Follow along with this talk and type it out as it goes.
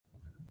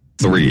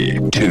3,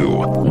 2,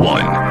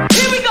 1.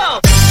 Here we go!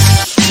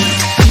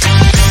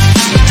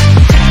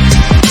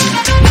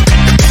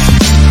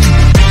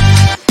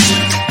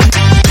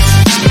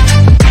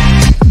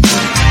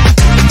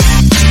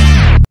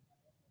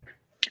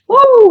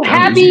 Woo!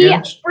 Happy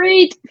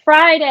Freak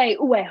Friday.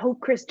 Ooh, I hope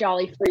Chris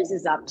Jolly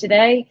freezes up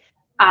today.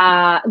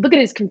 Look at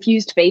his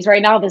confused face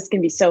right now. This is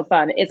going to be so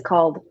fun. It's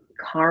called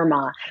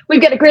Karma. We've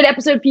got a great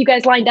episode for you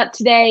guys lined up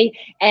today.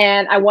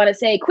 And I want to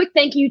say a quick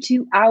thank you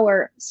to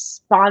our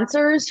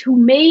sponsors who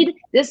made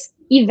this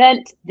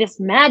event, this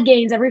Mad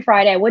Gains every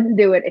Friday. I wouldn't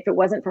do it if it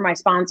wasn't for my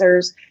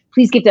sponsors.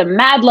 Please give them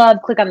mad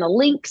love. Click on the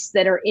links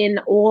that are in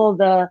all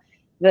the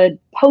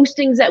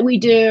postings that we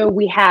do.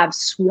 We have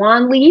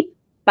Swan Leap.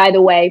 By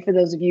the way, for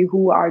those of you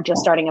who are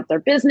just starting up their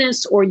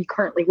business or you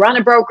currently run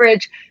a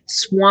brokerage,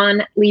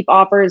 Swan Leap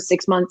offers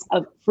 6 months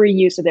of free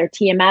use of their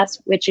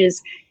TMS, which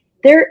is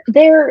I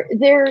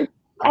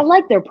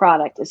like their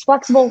product. It's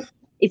flexible.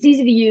 It's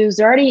easy to use.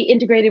 They're already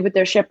integrated with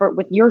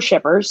your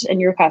shippers and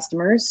your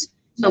customers.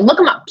 So look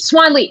them up.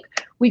 Swan Leap.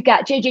 We've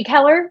got JJ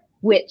Keller,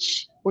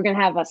 which we're going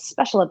to have a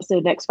special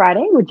episode next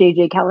Friday with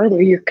JJ Keller.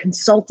 They're your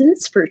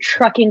consultants for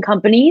trucking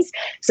companies.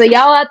 So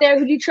y'all out there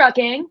who do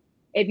trucking,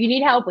 if you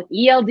need help with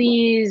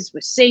ELDs,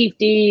 with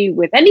safety,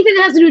 with anything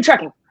that has to do with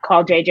trucking,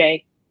 call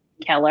JJ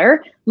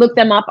Keller. Look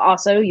them up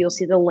also. You'll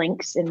see the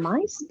links in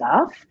my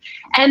stuff.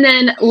 And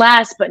then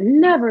last but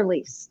never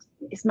least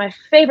is my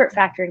favorite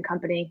factoring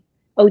company,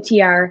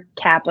 OTR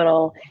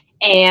Capital.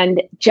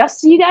 And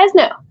just so you guys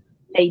know,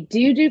 they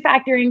do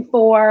factoring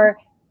for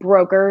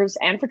brokers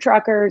and for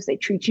truckers. They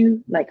treat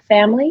you like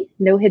family,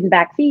 no hidden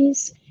back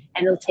fees,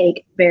 and they'll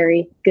take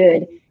very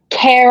good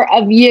care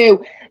of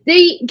you.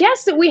 The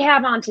guests that we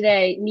have on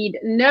today need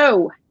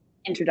no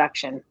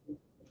introduction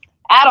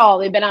at all.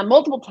 They've been on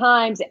multiple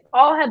times. They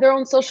all have their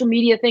own social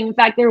media thing. In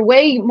fact, they're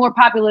way more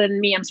popular than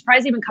me. I'm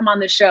surprised they even come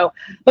on this show.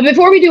 But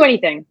before we do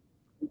anything,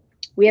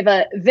 we have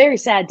a very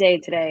sad day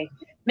today.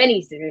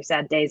 Many very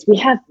sad days. We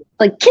have,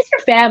 kiss your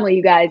family,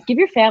 you guys. Give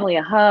your family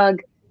a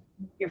hug,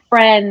 your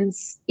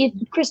friends. If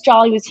Chris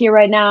Jolly was here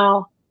right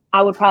now,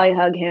 I would probably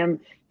hug him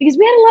because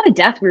we had a lot of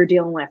death we were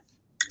dealing with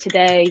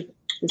today,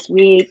 this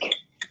week.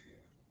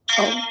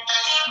 Oh.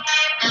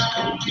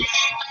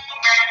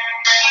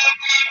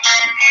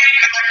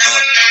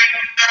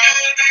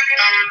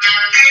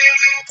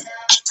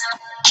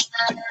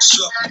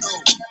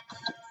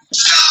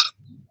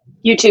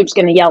 YouTube's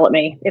going to yell at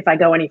me if I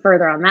go any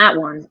further on that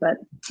one, but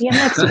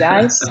DMX, you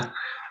guys.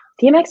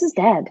 DMX is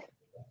dead.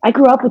 I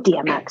grew up with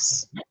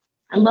DMX.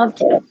 I loved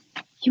him.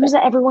 He was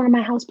at every one of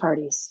my house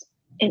parties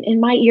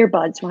in my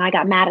earbuds when I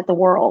got mad at the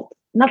world.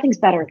 Nothing's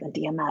better than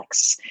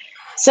DMX.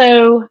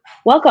 So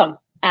welcome,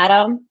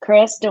 Adam,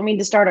 Chris. Don't mean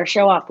to start our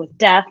show off with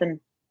death and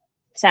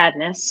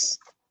sadness,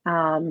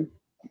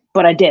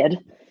 but I did.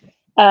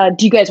 Do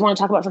you guys want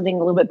to talk about something a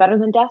little bit better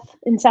than death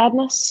and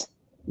sadness?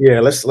 Yeah,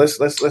 let's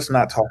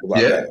not talk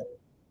about that.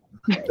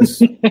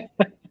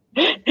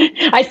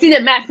 I see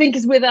that Matt Fink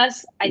is with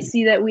us. I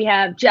see that we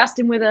have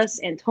Justin with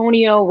us.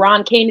 Antonio,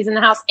 Ron Kane is in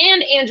the house,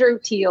 and Andrew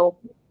Teal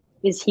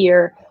is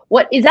here.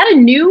 What is that? A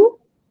new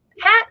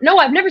hat? No,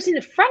 I've never seen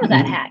the front of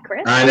that hat,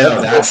 Chris. I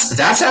know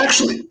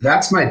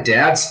that's my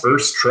dad's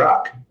first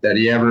truck that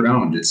he ever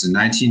owned. It's a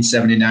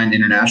 1979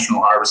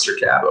 International Harvester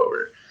cab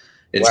over.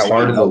 It's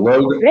part of the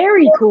logo.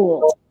 Very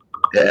cool.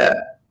 Yeah,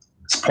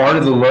 it's part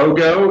of the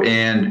logo,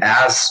 and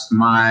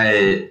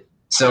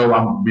so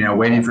I'm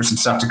waiting for some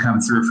stuff to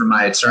come through from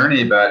my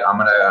attorney, but I'm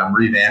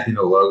revamping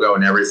the logo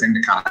and everything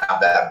to kind of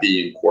have that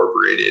be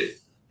incorporated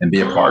and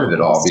be a part of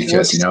it all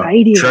because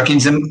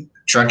trucking's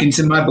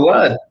in my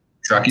blood.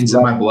 Trucking's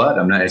in my blood.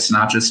 It's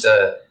not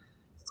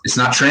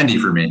trendy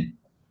for me.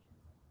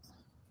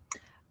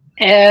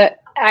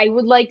 I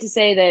would like to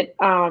say that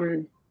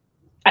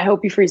I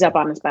hope you freeze up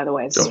on us, by the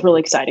way. This is really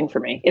exciting for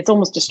me. It's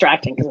almost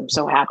distracting because I'm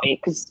so happy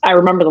because I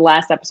remember the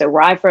last episode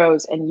where I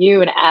froze and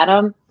you and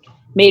Adam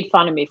made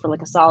fun of me for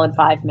a solid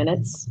 5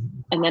 minutes.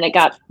 And then it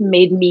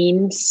made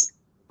memes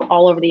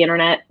all over the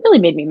internet. It really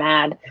made me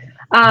mad.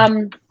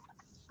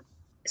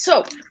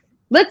 So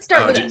let's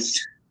start with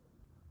this.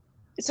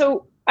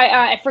 So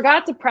I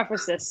forgot to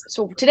preface this.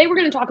 So today we're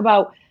going to talk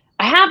about,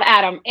 I have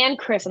Adam and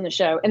Chris on the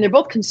show, and they're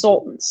both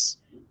consultants.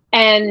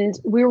 And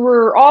we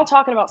were all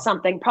talking about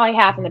something, probably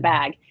half in the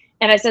bag.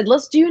 And I said,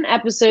 let's do an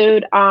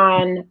episode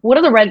on what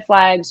are the red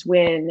flags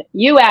when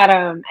you,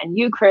 Adam, and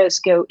you, Chris,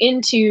 go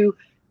into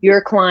your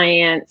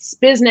client's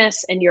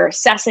business and you're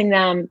assessing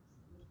them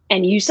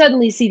and you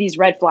suddenly see these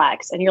red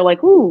flags and you're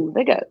like, ooh,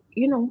 they got,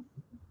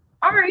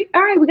 all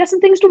right, we got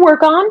some things to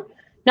work on.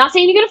 Not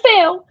saying you're going to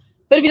fail,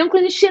 but if you don't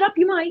clean this shit up,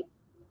 you might.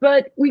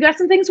 But we got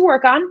some things to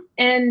work on.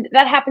 And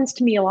that happens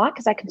to me a lot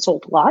because I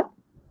consult a lot.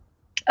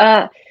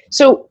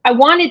 So I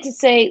wanted to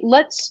say,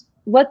 let's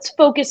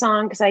focus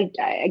on, because I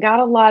got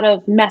a lot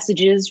of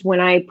messages when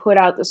I put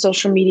out the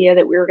social media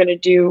that we were going to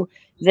do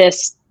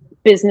this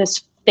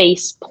business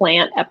face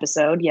plant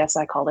episode. Yes,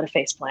 I called it a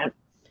face plant.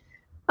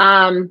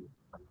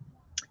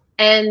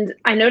 And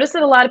I noticed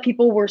that a lot of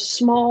people were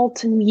small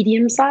to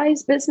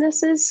medium-sized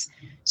businesses.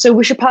 So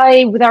we should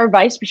probably, with our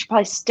advice, we should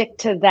probably stick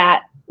to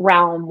that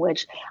realm,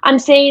 which I'm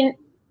saying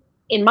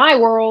in my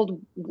world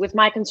with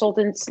my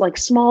consultants, like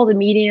small to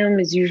medium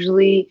is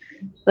usually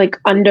like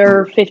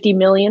under 50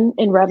 million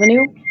in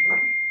revenue,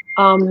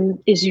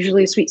 is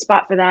usually a sweet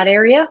spot for that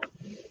area.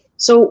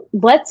 So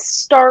let's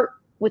start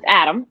with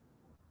Adam.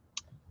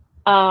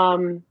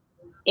 Adam,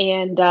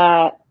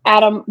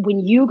 when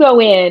you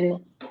go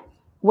in,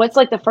 what's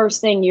like the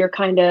first thing you're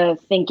kind of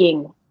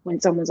thinking when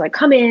someone's like,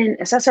 come in,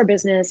 assess our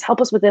business,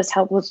 help us with this,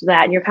 help us with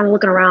that. And you're kind of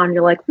looking around and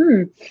you're like,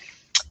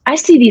 I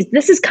see these,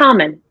 this is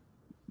common.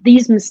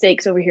 These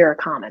mistakes over here are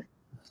common.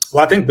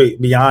 Well, I think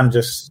beyond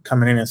just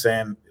coming in and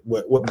saying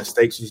what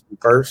mistakes you do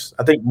first,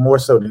 I think more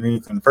so than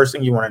anything, the first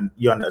thing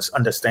you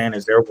understand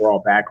is their overall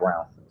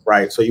background,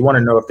 right? So you want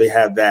to know if they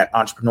have that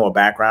entrepreneurial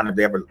background, if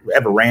they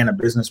ever ran a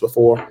business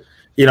before,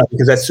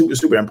 because that's super,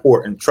 super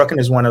important. Trucking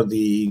is one of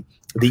the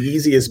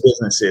easiest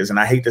businesses, and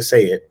I hate to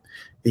say it,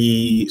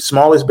 the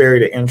smallest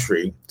barrier to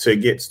entry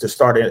to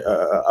start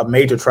a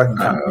major trucking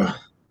company.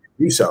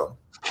 Do so.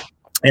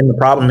 And the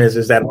problem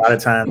is that a lot of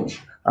times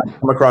you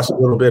come across a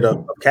little bit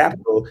of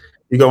capital,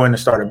 you go in to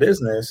start a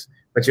business,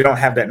 but you don't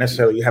have that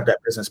necessarily. You have that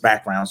business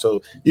background.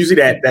 So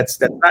usually that's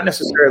not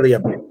necessarily a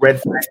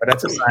red flag, but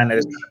that's a sign that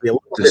it's going to be a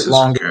little bit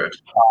longer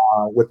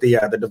with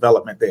the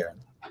development there.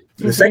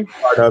 Mm-hmm. The second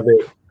part of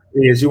it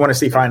is you want to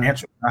see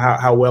financial,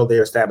 how well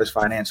they're established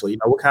financially.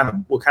 What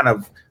kind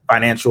of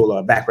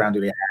financial background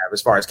do they have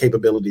as far as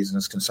capabilities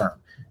is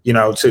concerned?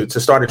 To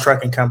start a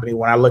trucking company,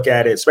 when I look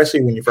at it,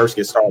 especially when you first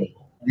get started,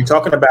 you're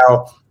talking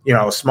about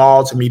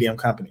small to medium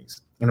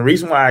companies. And the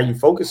reason why you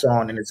focus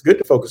on, and it's good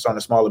to focus on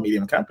the small and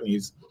medium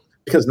companies,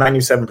 because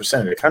 97%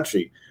 of the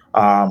country,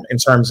 in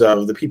terms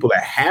of the people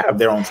that have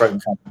their own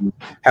trucking company,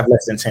 have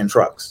less than 10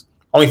 trucks.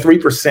 Only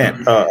 3%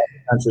 of the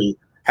country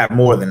have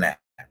more than that.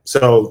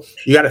 So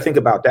you got to think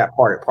about that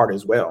part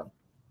as well.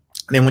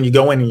 And then when you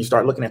go in and you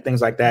start looking at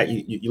things like that,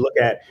 you look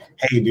at,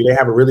 hey, do they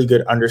have a really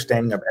good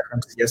understanding of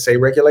FMCSA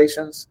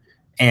regulations?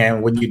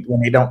 And when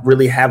they don't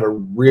really have a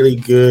really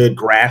good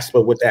grasp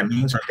of what that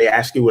means, or if they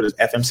ask you what does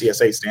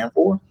FMCSA stand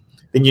for,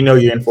 then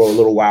you're in for a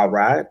little wild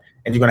ride,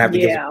 and you're going to have to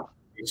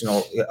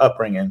give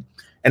upbringing.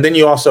 And then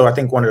you also, I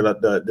think one of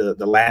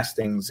the last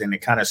things, and it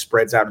kind of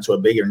spreads out into a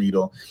bigger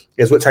needle,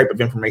 is what type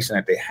of information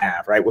that they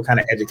have, right? What kind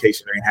of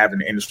education they have in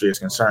the industry is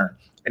concerned.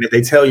 And if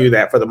they tell you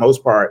that for the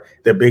most part,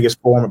 the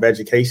biggest form of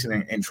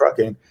education in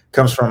trucking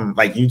comes from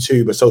like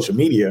YouTube or social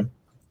media,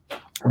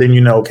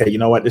 then okay, you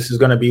know what? This is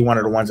going to be one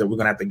of the ones that we're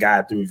going to have to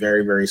guide through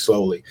very, very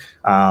slowly.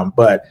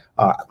 But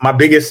my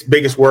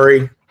biggest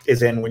worry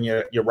is in when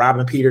you're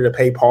robbing Peter to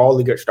pay Paul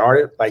to get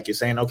started. Like you're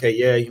saying, okay,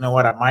 yeah, you know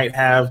what? I might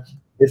have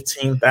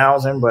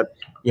 15,000, but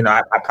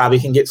I probably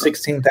can get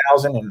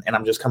 16,000, and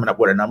I'm just coming up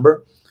with a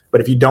number.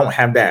 But if you don't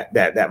have that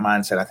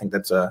mindset, I think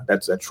that's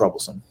a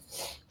troublesome.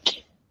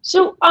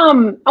 So I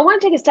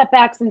want to take a step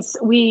back, since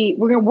we're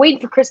going to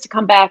wait for Chris to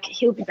come back.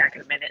 He'll be back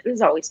in a minute.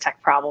 There's always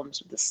tech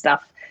problems with this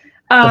stuff.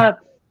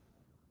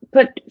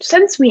 But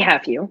since we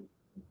have you,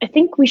 I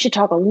think we should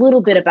talk a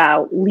little bit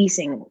about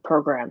leasing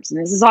programs.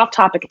 And this is off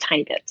topic a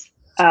tiny bit.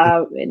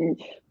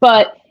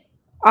 But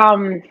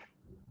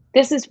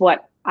this is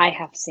what I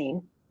have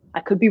seen.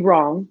 I could be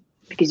wrong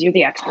because you're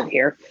the expert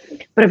here.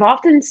 But I've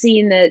often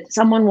seen that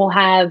someone will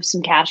have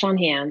some cash on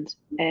hand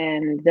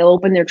and they'll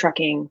open their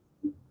trucking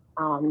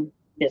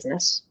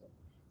business,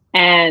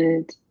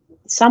 and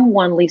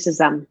someone leases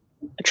them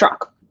a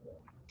truck.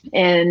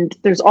 And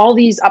there's all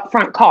these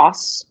upfront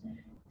costs,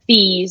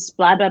 fees,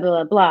 blah, blah,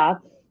 blah, blah,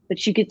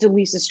 but you get to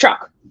lease this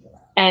truck.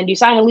 And you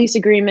sign a lease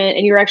agreement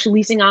and you're actually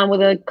leasing on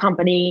with a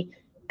company,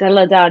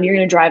 and you're going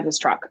to drive this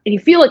truck. And you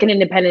feel like an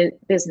independent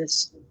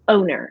business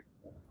owner.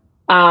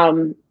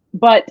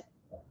 But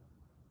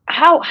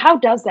how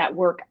does that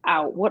work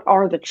out? What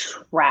are the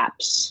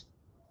traps?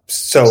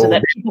 So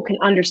that people can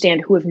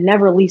understand who have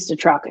never leased a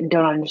truck and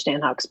don't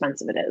understand how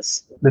expensive it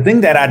is. The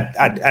thing that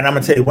and I'm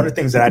going to tell you, one of the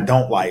things that I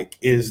don't like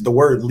is the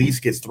word lease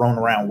gets thrown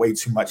around way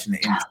too much in the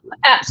industry.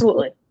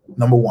 Absolutely.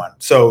 Number one.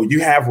 So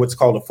you have what's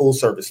called a full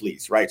service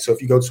lease, right? So if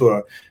you go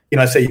to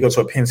say you go to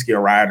a Penske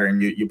or Ryder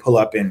and you pull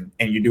up and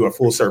you do a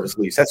full service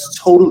lease, that's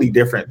totally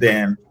different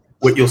than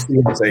what you'll see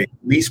as a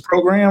lease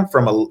program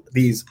from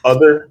these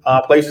other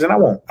places. And I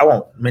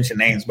won't mention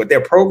names, but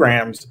their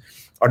programs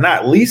are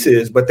not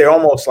leases, but they're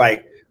almost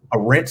like a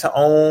rent to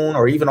own,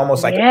 or even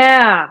almost like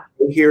a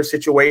here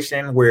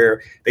situation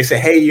where they say,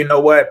 hey, you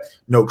know what?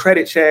 No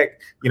credit check.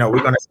 We're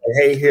going to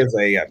say, hey, here's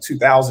a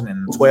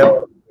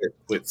 2012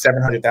 with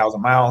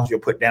 700,000 miles. You'll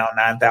put down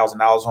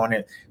 $9,000 on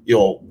it.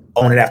 You'll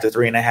own it after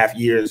 3.5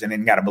 years, and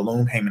then got a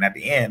balloon payment at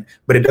the end.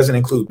 But it doesn't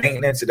include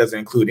maintenance. It doesn't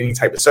include any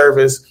type of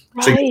service.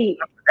 Right. So you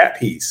that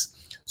piece.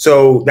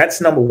 So that's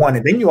number one.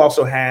 And then you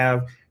also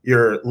have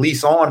your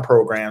lease on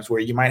programs where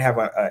you might have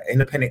an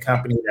independent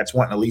company that's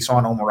wanting to lease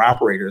on owner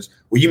operators,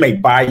 where you may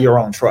buy your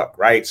own truck,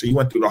 right? So you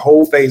went through the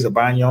whole phase of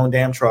buying your own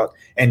damn truck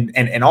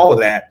and all of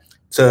that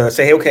to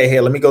say, hey,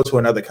 let me go to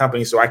another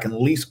company so I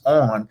can lease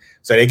on,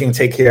 so they can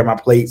take care of my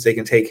plates, they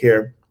can take care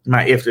of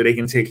my IFTA, they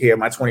can take care of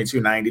my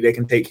 2290, they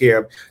can take care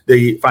of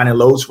the finding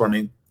loads for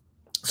me.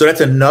 So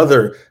that's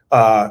another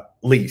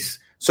lease.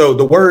 So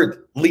the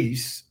word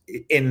lease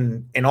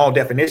in all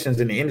definitions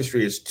in the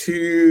industry is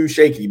too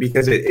shaky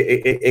because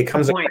it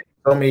comes in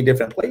so many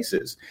different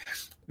places.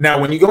 Now,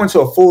 when you go into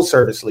a full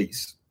service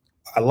lease,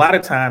 a lot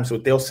of times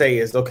what they'll say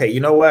is, okay,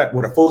 you know what,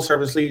 with a full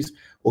service lease,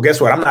 well,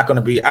 guess what? I don't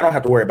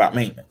have to worry about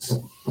maintenance.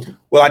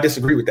 Well, I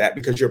disagree with that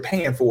because you're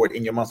paying for it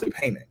in your monthly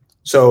payment.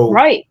 So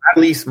I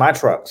lease my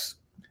trucks.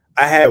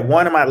 I had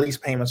one of my lease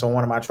payments on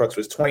one of my trucks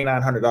was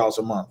 $2,900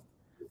 a month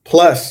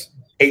plus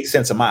 8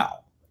 cents a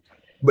mile.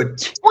 But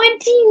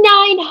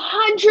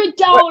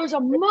 $2,900 a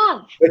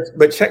month.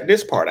 But check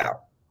this part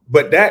out.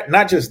 But that,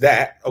 not just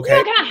that, okay.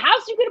 What kind of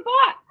house you could have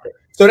bought?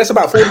 So that's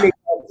about $48,000.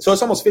 So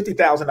it's almost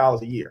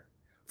 $50,000 a year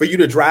for you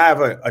to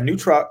drive a new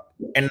truck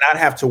and not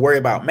have to worry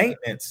about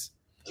maintenance.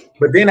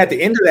 But then at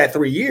the end of that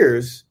 3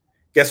 years,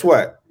 guess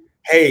what?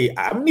 Hey,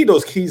 I need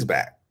those keys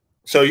back.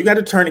 So you got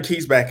to turn the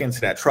keys back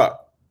into that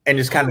truck and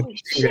just kind of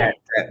see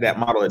that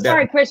model of that.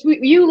 Sorry, Chris,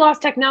 you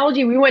lost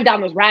technology. We went down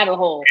this rabbit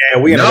hole.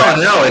 Yeah,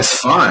 no, it's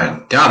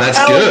fine. Yeah,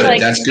 that's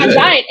good. That's good. I'm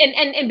dying.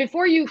 And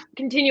before you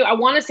continue, I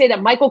want to say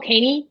that Michael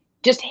Caney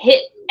just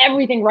hit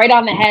everything right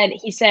on the head.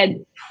 He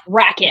said,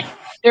 racket.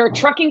 There are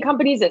trucking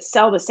companies that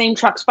sell the same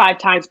trucks 5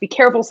 times. Be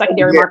careful,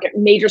 secondary market,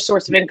 major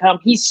source of income.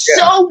 He's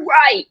so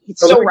right. He's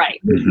so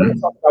right. Let me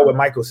talk about what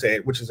Michael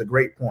said, which is a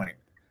great point.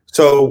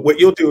 So what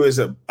you'll do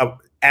is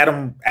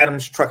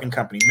Adam's trucking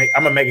company.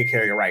 I'm a mega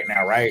carrier right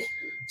now, right?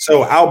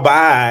 So I'll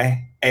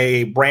buy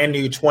a brand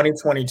new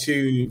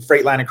 2022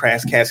 Freightliner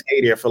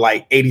Cascadia for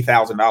like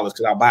 $80,000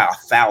 because I'll buy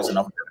 1,000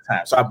 of them at a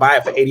time. So I buy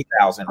it for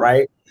 $80,000,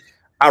 right?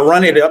 I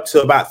run it up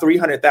to about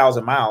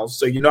 300,000 miles.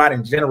 So, I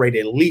didn't generate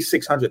at least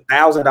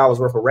 $600,000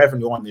 worth of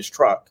revenue on this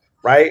truck,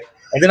 right?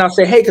 And then I'll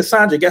say, hey,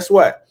 Cassandra, guess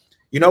what?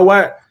 You know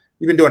what?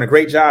 You've been doing a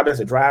great job as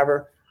a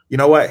driver. You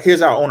know what?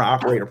 Here's our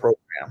owner-operator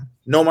program.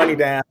 No money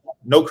down,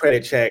 no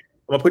credit check.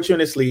 I'm going to put you in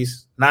this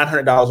lease,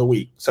 $900 a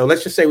week. So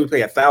let's just say we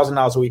pay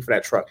 $1,000 a week for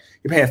that truck.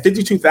 You're paying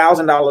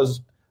 $52,000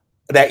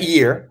 that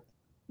year.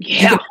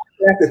 Yeah.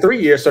 After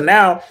 3 years. So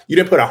now you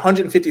didn't put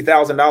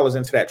 $150,000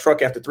 into that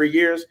truck after 3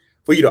 years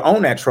for you to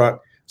own that truck.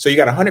 So you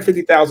got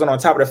 $150,000 on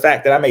top of the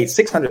fact that I made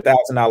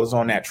 $600,000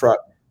 on that truck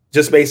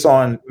just based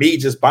on me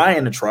just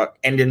buying the truck,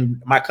 and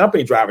then my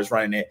company drivers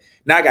running it.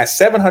 Now I got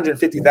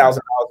 $750,000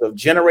 of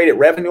generated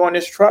revenue on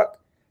this truck,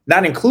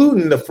 not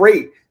including the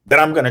freight that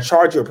I'm going to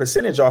charge you a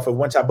percentage off of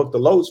once I book the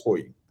loads for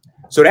you.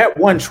 So that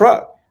one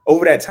truck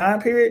over that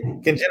time period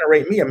can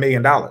generate me $1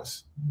 million,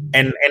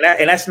 and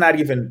that's not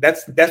even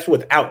that's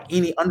without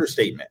any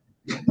understatement.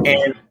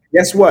 And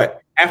guess what?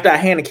 After I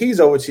hand the keys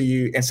over to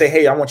you and say,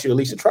 hey, I want you to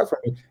lease a truck from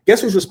me, guess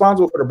who's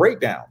responsible for the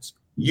breakdowns?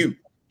 You.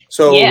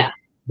 So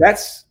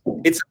it's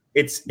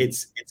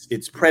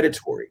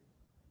predatory,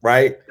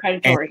 right?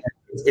 Predatory.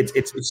 And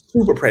it's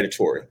super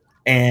predatory.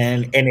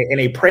 And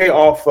they prey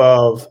off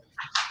of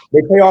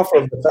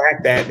the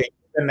fact that they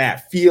give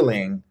that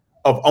feeling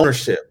of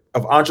ownership,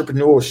 of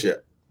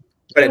entrepreneurship.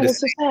 But at the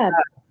same time,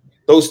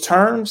 those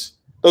terms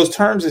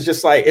is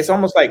just like, it's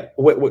almost like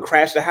what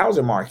crashed the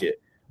housing market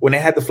when they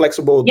had the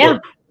flexible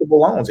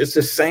loans. It's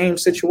the same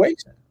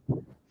situation.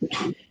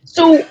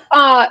 So,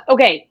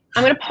 okay,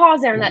 I'm going to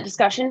pause there in that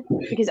discussion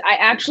because I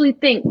actually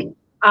think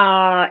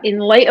in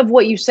light of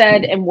what you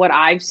said and what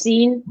I've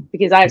seen,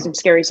 because I have some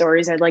scary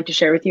stories I'd like to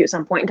share with you at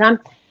some point in time,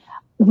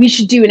 we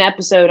should do an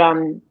episode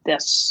on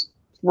this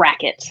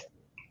racket.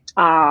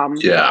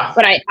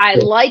 But I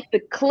like the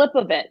clip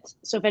of it.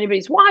 So if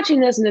anybody's watching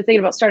this and they're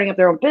thinking about starting up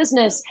their own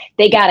business,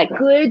 they got a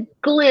good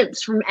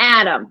glimpse from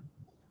Adam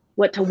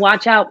what to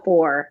watch out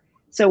for.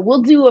 So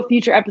we'll do a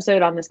future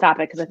episode on this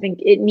topic because I think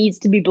it needs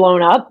to be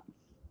blown up.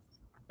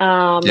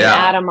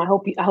 Adam, I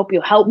hope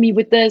you'll help me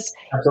with this.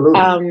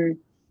 Absolutely.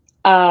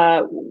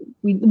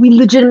 We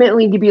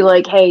legitimately need to be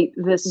like, hey,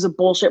 this is a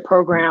bullshit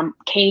program.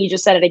 Caney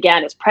just said it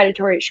again. It's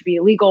predatory. It should be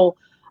illegal.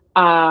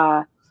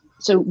 So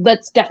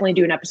let's definitely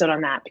do an episode on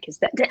that because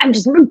I'm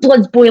just, my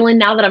blood's boiling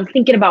now that I'm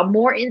thinking about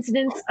more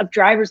incidents of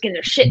drivers getting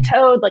their shit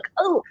towed. Like,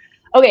 oh,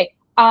 okay.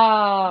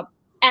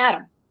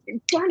 Adam,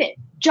 darn it.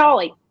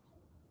 Jolly.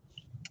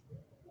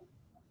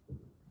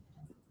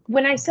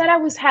 When I said I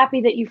was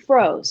happy that you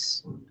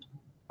froze,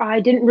 I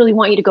didn't really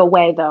want you to go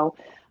away though.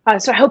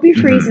 So I hope you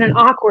freeze in an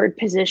awkward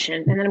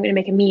position, and then I'm going to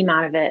make a meme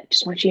out of it.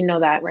 Just want you to know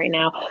that right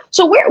now.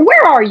 So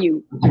where are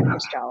you,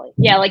 Miss Jolly?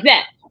 Yeah, like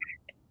that.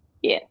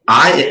 Yeah.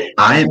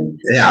 I'm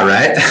yeah,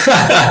 right.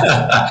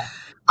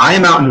 I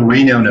am out in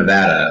Reno,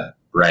 Nevada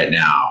right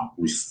now.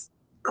 We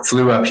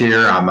flew up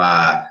here. I'm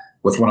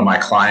with one of my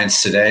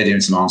clients today doing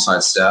some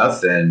on-site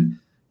stuff, and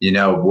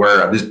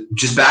we're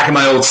just back in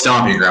my old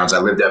stomping grounds. I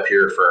lived up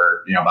here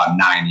for about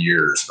 9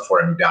 years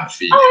before I moved down to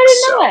Phoenix. Oh, I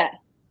didn't know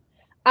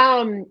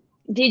that.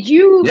 Did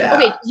you? Yeah.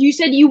 Okay, you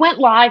said you went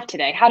live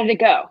today. How did it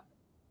go?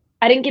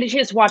 I didn't get a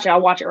chance to watch it. I'll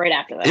watch it right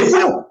after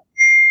that.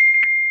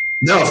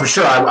 No, for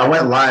sure. I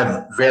went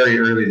live very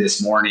early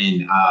this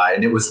morning,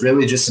 and it was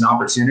really just an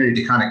opportunity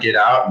to kind of get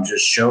out and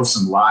just show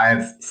some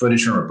live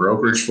footage from a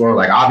brokerage floor.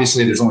 Like,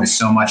 obviously, there's only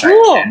so much I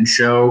can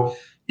show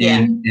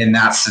in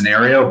that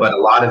scenario. But a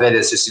lot of it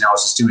is just, I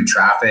was just doing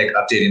traffic,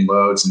 updating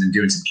loads, and then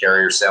doing some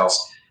carrier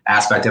sales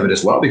aspect of it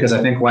as well. Because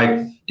I think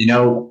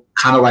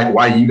kind of like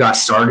why you got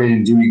started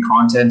in doing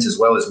content as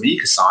well as me,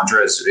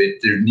 Cassandra, is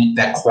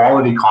that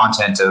quality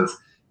content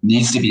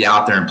needs to be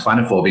out there and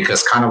plentiful,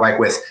 because kind of like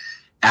with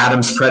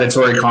Adam's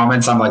predatory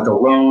comments on like the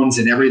loans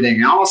and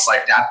everything else,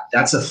 like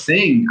that's a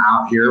thing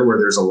out here where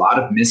there's a lot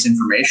of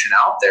misinformation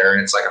out there.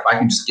 And it's like, if I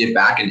can just give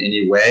back in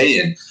any way.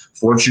 And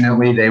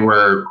fortunately they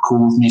were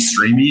cool with me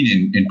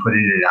streaming and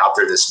putting it out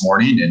there this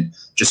morning and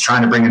just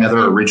trying to bring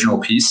another original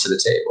piece to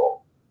the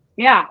table.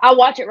 Yeah. I'll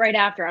watch it right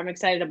after. I'm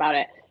excited about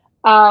it.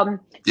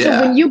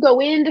 So when you go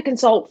in to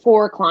consult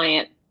for a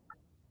client,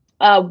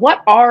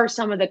 what are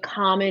some of the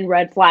common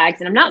red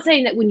flags? And I'm not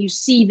saying that when you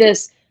see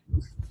this,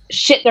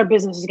 shit, their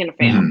business is going to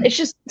fail. It's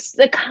just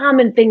the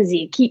common things that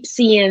you keep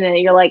seeing and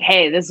you're like,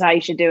 hey, this is how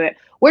you should do it.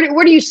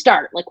 Where do you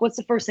start? Like, what's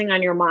the first thing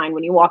on your mind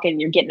when you walk in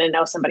and you're getting to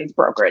know somebody's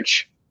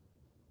brokerage?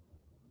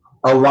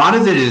 A lot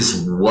of it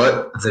is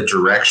what the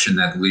direction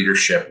that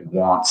leadership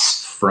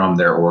wants from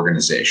their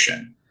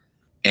organization.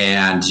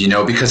 And,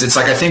 because it's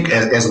like, I think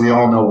as we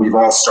all know, we've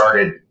all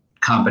started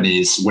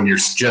companies. When you're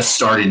just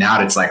starting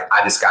out, it's like,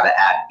 I just got to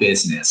add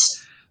business.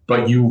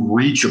 But you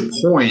reach a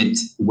point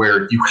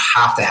where you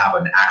have to have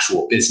an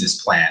actual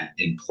business plan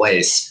in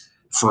place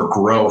for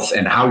growth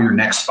and how your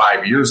next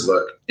 5 years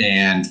look.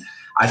 And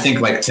I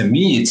think, like, to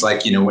me, it's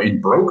like,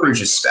 in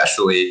brokerage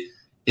especially,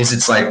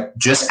 it's like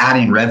just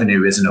adding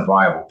revenue isn't a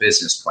viable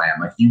business plan.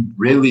 Like, you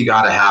really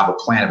got to have a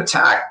plan of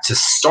attack to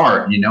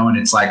start, and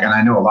it's like, and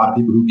I know a lot of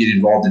people who get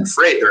involved in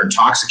freight, they're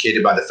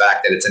intoxicated by the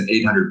fact that it's an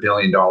 $800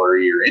 billion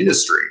a year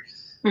industry.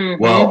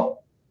 Mm-hmm.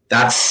 Well,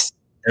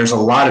 there's a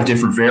lot of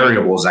different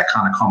variables that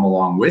kind of come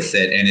along with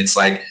it. And it's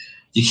like,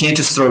 you can't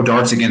just throw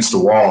darts against the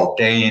wall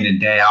day in and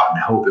day out and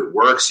hope it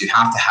works. You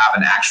have to have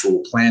an actual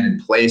plan in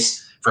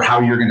place for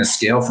how you're going to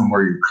scale from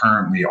where you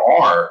currently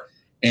are.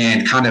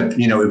 And kind of,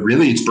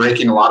 it's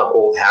breaking a lot of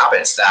old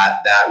habits,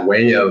 that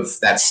way of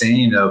that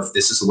saying of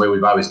this is the way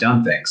we've always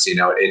done things.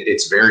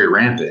 It's very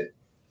rampant.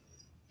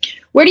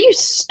 Where do you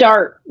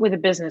start with a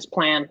business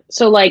plan?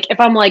 So like, if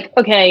I'm like,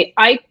 okay,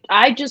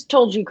 I just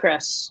told you,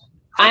 Chris,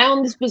 I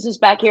own this business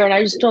back here, and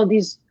I just told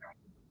these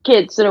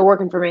kids that are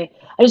working for me,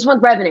 I just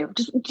want revenue.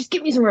 Just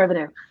give me some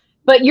revenue.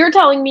 But you're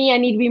telling me I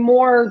need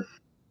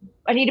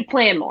to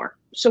plan more.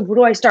 So where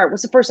do I start?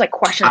 What's the first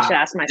question I should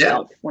ask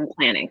myself when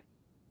planning?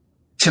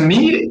 To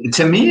me,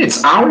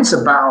 it's always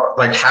about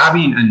like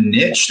having a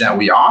niche that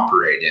we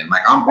operate in.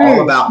 Like, I'm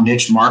all about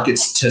niche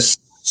markets to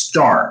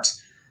start.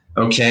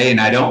 Okay. And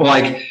I don't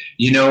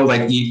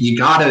you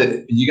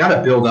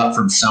gotta build up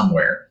from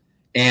somewhere.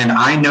 And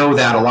I know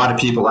that a lot of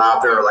people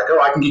out there are like,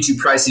 oh, I can get you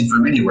pricing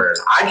from anywhere.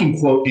 I can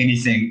quote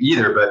anything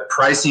either, but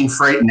pricing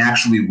freight and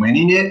actually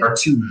winning it are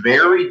two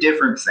very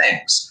different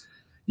things.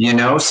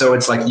 So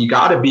it's like, you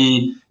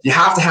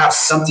have to have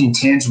something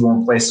tangible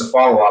in place to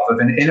follow off of.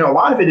 And a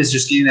lot of it is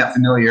just getting that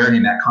familiarity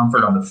and that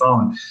comfort on the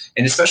phone.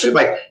 And especially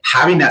like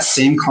having that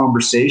same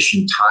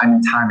conversation time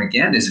and time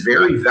again is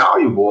very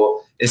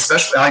valuable.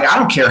 Especially like, I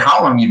don't care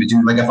how long you've been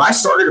doing. Like, if I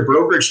started a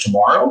brokerage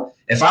tomorrow,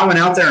 if I went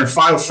out there and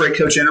filed Freight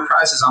Coach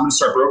Enterprises, I'm going to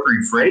start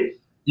brokering freight.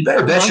 You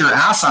better bet your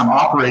ass I'm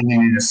operating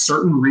in a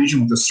certain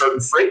region with a certain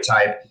freight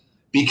type,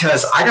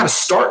 because I got to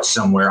start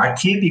somewhere. I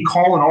can't be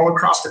calling all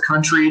across the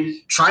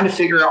country trying to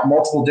figure out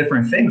multiple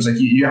different things. Like,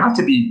 you have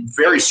to be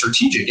very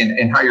strategic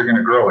in how you're going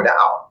to grow it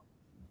out.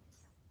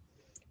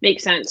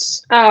 Makes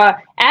sense.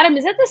 Adam,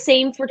 is that the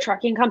same for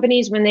trucking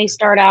companies when they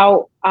start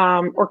out?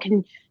 Or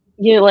can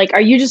you are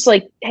you just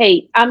like,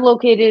 hey, I'm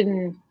located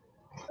in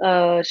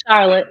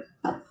Charlotte,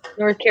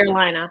 North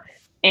Carolina,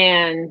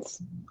 and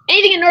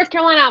anything in North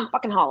Carolina, I'm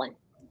fucking hauling?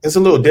 It's a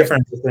little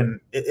different.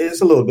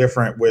 It's a little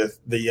different with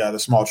the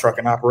small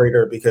trucking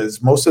operator,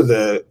 because most of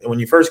when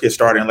you first get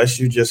started, unless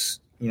you just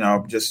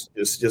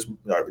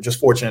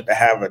fortunate to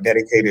have a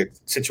dedicated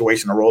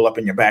situation to roll up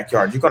in your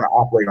backyard, you're going to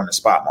operate on the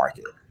spot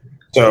market.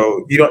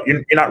 So you're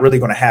not really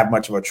going to have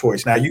much of a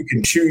choice. Now, you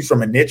can choose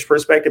from a niche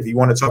perspective. If you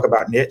want to talk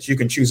about niche, you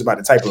can choose about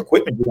the type of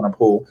equipment you want to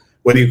pull,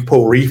 whether you can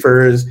pull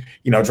reefers,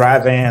 dry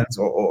vans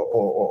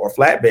or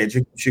flatbeds.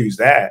 You can choose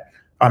that.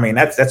 I mean,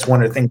 that's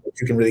one of the things that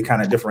you can really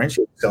kind of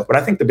differentiate yourself. But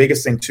I think the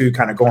biggest thing too,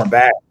 kind of going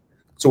back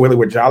to really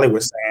what Jolly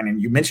was saying,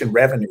 and you mentioned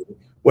revenue.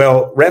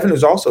 Well, revenue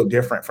is also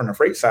different from the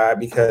freight side,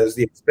 because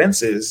the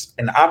expenses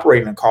and the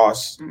operating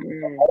costs of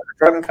the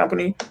trucking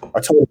company are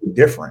totally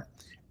different.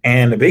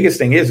 And the biggest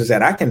thing is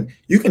that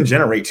you can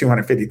generate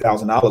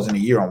 $250,000 in a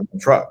year on one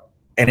truck,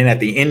 and then at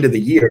the end of the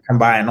year, come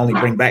by and only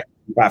bring back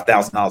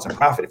 $5,000 in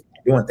profit if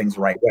you're doing things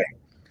the right way,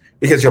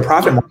 because your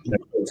profit margin is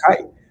so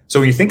tight. So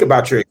when you think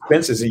about your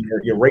expenses and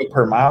your rate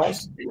per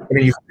miles, and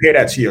then you compare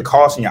that to your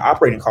cost and your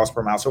operating cost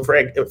per mile. So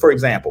for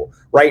example,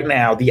 right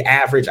now, the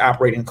average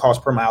operating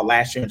cost per mile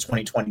last year in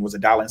 2020 was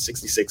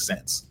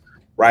 $1.66,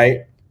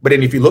 right? But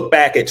then if you look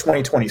back at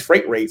 2020's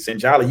freight rates, and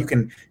Jolly, you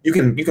can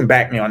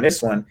back me on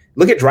this one.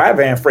 Look at dry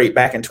van freight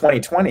back in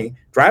 2020.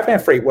 Dry van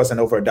freight wasn't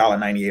over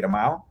 $1.98 a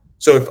mile.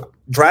 So if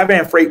dry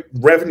van freight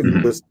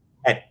revenue was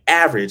at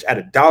average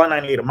at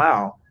 $1.98 a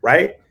mile,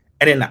 right?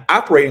 And then the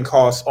operating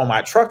cost on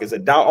my truck is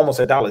almost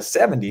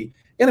 $1.70.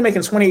 You're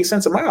making 28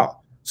 cents a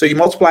mile. So you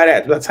multiply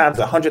that times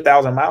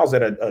 100,000 miles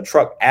that a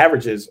truck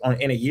averages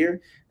in a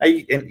year.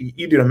 And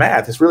you do the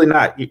math. It's really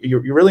not,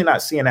 you're really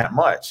not seeing that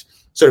much.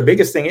 So the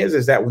biggest thing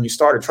is that when you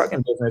start a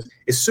trucking business,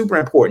 it's super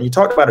important. You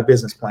talked about a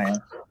business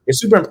plan. It's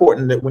super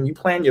important that when you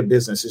plan your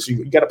business,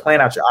 you got to plan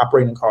out your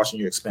operating costs and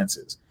your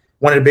expenses.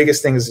 One of the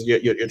biggest things is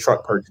your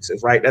truck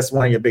purchases, right? That's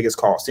one of your biggest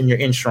costs, and your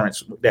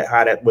insurance, what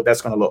that's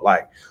going to look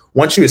like.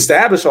 Once you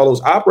establish all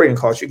those operating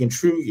costs, you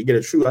get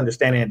a true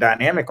understanding and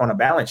dynamic on a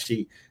balance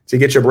sheet to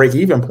get your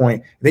break-even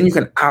point. Then you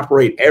can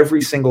operate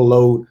every single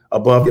load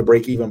above your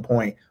break-even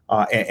point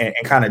and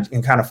kind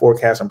of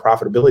forecast some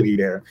profitability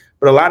there.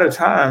 But a lot of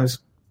times,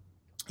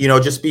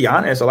 just be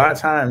honest. A lot of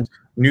times,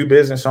 new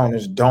business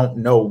owners don't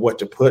know what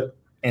to put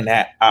in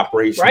that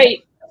operation.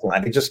 Right.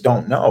 They just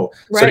don't know.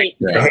 Right.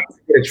 So they get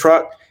a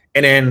truck.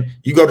 And then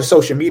you go to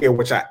social media,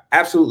 which I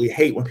absolutely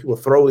hate when people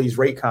throw these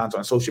rate cons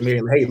on social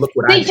media. Hey, look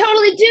what I did. They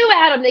totally do,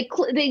 Adam.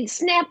 They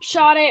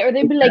snapshot it, or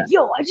they'd be like,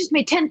 "Yo, I just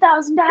made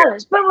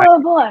 $10,000." Blah blah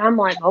blah. I'm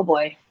like, "Oh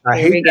boy,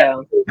 here we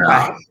go."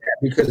 I hate that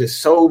because it's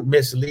so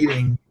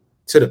misleading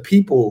to the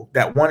people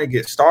that want to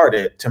get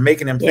started, to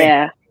making them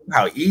think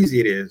how easy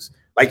it is.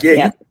 Like, you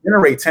can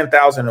generate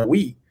 10,000 a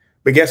week,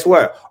 but guess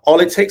what? All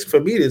it takes for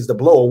me is to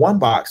blow a one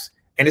box,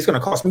 and it's going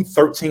to cost me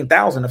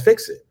 13,000 to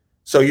fix it.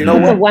 So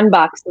what? What's a one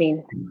box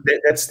mean?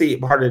 That's the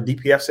part of the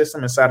DPF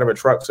system inside of a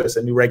truck. So it's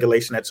a new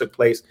regulation that took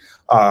place,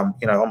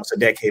 almost a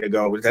decade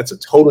ago. But that's a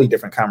totally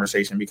different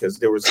conversation because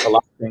there was a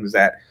lot of things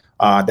that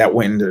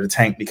went into the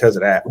tank because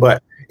of that.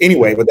 But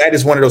anyway, that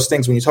is one of those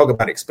things when you talk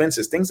about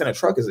expenses. Things in a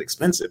truck is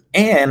expensive,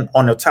 and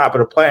on the top of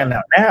the plan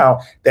now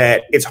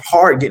that it's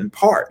hard getting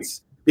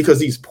parts because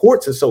these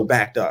ports are so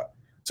backed up.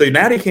 So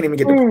now they can't even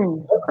get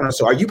the parts.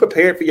 So are you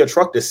prepared for your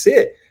truck to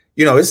sit?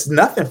 It's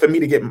nothing for me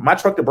to get my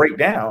truck to break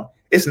down.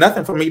 It's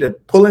nothing for me to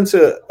pull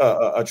into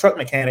a truck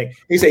mechanic.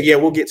 He said, "Yeah,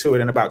 we'll get to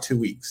it in about 2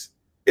 weeks."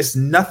 It's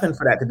nothing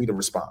for that to be the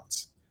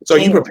response. So are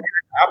you prepared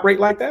to operate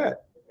like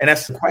that? And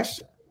that's the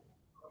question.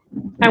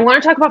 I want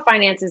to talk about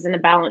finances and the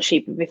balance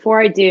sheet. But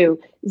before I do,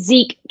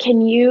 Zeke, can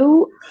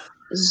you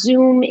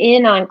zoom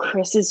in on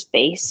Chris's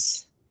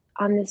face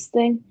on this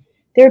thing?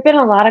 There have been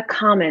a lot of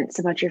comments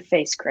about your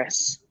face,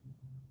 Chris.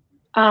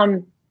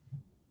 I'm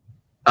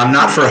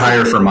not for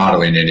hire for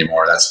modeling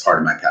anymore. That's part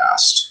of my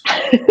past.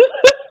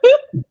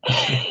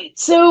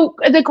 So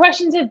the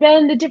questions have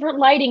been the different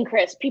lighting,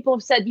 Chris. People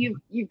have said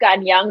you've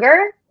gotten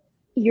younger.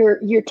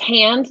 You're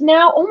tanned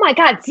now. Oh my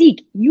God,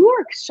 Zeke, you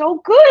are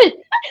so good.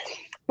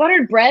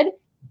 Buttered bread,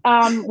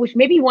 which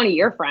may be one of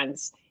your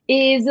friends.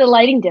 Is the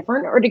lighting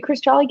different, or did Chris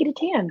Jolly get a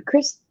tan?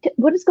 Chris,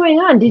 what is going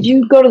on? Did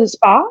you go to the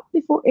spa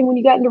before and when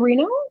you got into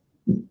Reno?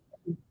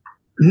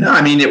 No,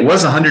 I mean, it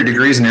was 100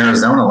 degrees in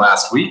Arizona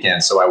last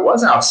weekend, so I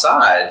was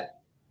outside.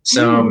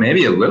 So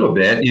maybe a little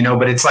bit,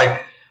 but it's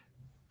like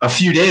a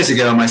few days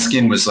ago, my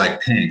skin was like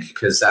pink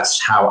because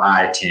that's how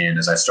I tan,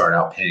 as I start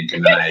out pink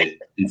and then I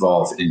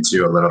evolve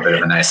into a little bit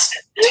of a nice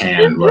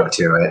tan look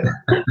to it.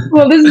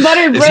 Well, this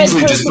buttered bread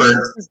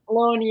is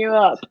blowing you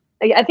up.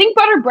 I think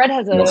buttered bread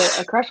has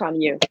a crush on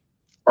you.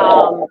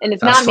 And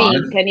it's not me.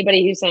 To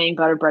anybody who's saying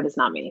buttered bread is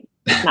not me.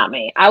 It's not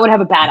me. I would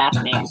have a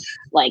badass name.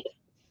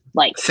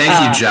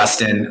 Thank you,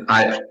 Justin.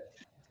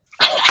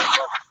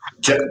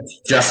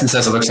 Justin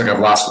says it looks like I've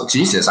lost.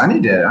 Jesus, I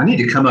need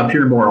to come up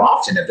here more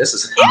often. If this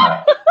is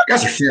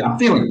I'm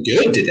feeling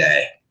good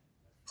today.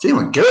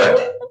 Feeling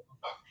good.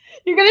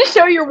 You're gonna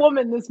show your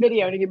woman this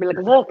video, and you're gonna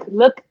be like,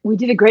 "Look, we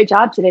did a great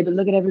job today, but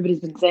look at everybody's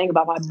been saying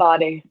about my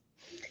body."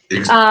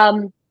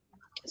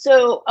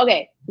 So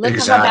okay,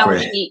 let's talk about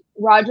balance sheet.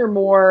 Roger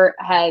Moore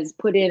has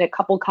put in a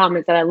couple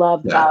comments that I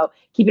loved about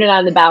keeping it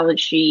on the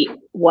balance sheet,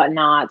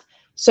 whatnot.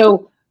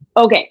 So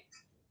okay,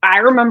 I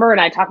remember,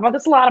 and I talk about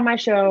this a lot on my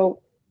show.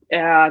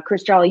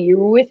 Chris Jolly, you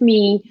were with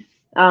me.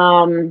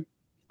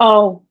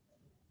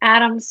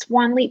 Adam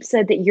Swan Leap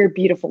said that you're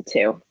beautiful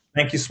too.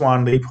 Thank you,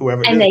 Swan Leap,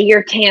 whoever. And that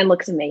your tan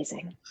looks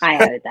amazing. I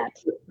added that.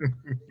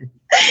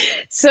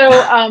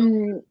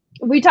 So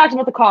we talked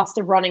about the cost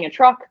of running a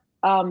truck.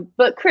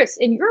 But Chris,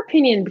 in your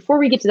opinion, before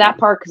we get to that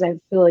part, because I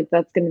feel like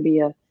that's going to be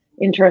a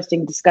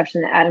interesting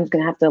discussion that Adam's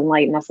going to have to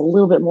enlighten us a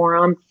little bit more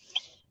on.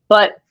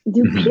 But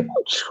do people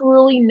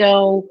truly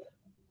know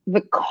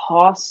the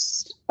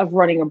cost of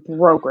running a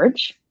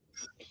brokerage?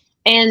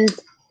 And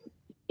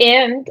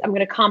I'm going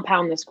to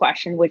compound this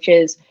question, which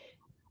is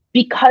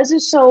because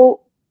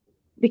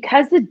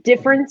the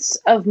difference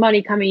of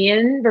money coming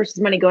in versus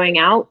money going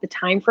out, the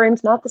time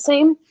frame's not the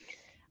same.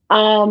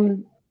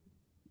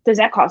 Does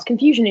that cause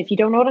confusion? If you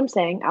don't know what I'm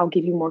saying, I'll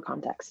give you more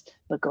context,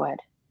 but go ahead.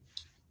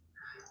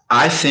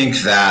 I think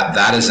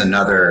that is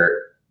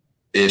another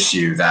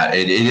issue, that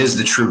it is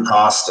the true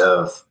cost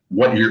of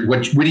what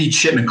each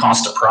shipment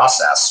costs to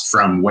process,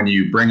 from when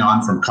you bring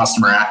on from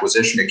customer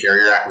acquisition to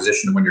carrier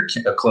acquisition to when you're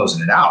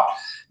closing it out.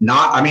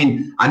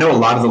 I know a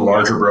lot of the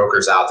larger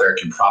brokers out there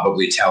can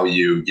probably tell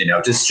you,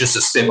 just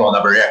a spitball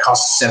number. Yeah, it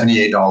costs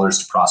 $78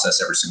 to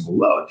process every single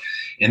load.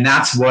 And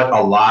that's what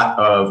a lot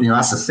of,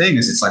 that's the thing,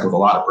 is it's like with a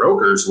lot of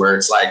brokers where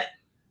it's like,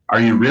 are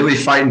you really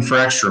fighting for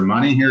extra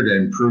money here to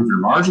improve your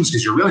margins?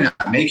 Because you're really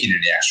not making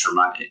any extra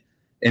money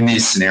in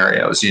these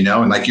scenarios,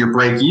 and like your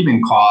break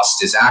even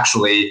cost is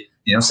actually,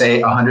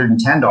 say $110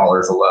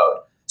 a load.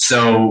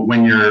 So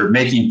when you're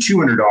making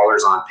 $200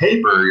 on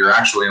paper, you're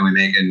actually only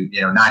making,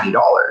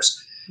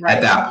 $90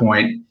 at that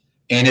point.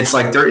 And it's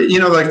like there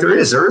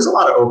is a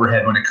lot of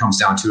overhead when it comes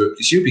down to it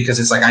too, because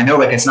it's like, I know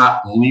like it's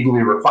not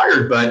legally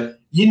required, but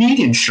you need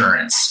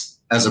insurance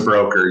as a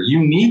broker. You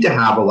need to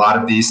have a lot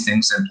of these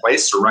things in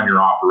place to run your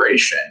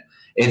operation.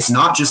 It's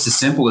not just as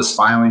simple as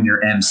filing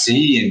your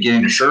MC and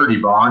getting a surety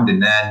bond,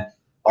 and then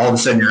all of a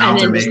sudden you're out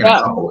there making a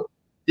couple.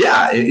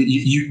 Yeah,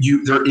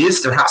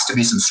 there has to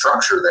be some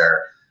structure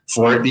there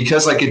for it,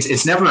 because like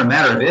it's never a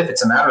matter of if,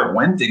 it's a matter of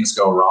when things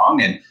go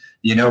wrong. And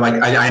like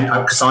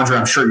I Cassandra,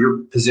 I'm sure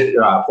you're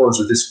posed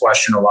with this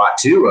question a lot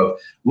too, of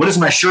what does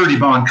my surety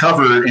bond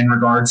cover in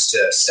regards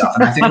to stuff?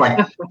 And I think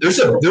like there's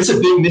a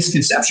big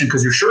misconception,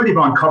 because your surety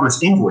bond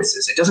covers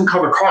invoices. It doesn't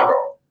cover cargo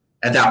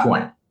at that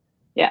point.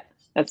 Yeah,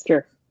 that's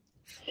true.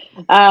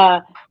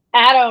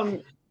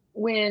 Adam,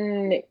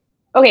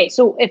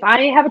 so if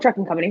I have a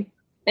trucking company,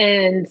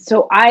 and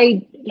so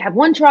I have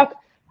one truck,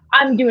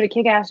 I'm doing a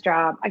kick-ass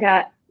job. I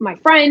got my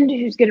friend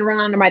who's going to run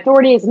under my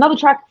authority is another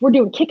truck. We're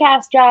doing a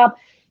kick-ass job.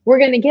 We're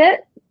going to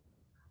get,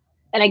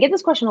 and I get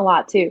this question a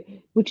lot too,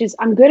 which is,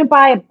 I'm going to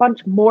buy a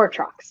bunch more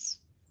trucks.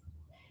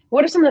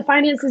 What are some of the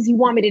finances you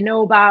want me to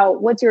know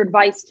about? What's your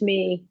advice to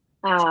me?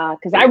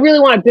 Because I really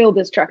want to build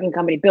this trucking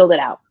company, build it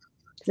out.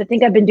 Because I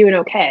think I've been doing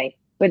okay,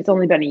 but it's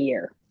only been a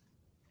year.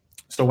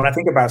 So when I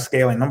think about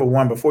scaling, number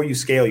one, before you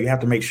scale, you have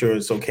to make sure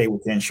it's okay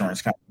with the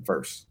insurance company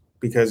first,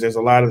 because there's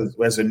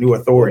as a new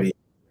authority,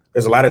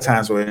 there's a lot of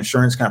times where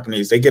insurance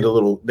companies, they get a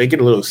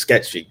little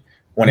sketchy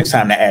when it's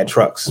time to add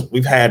trucks.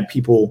 We've had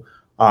people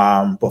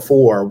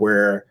before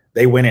where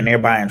they went in there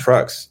buying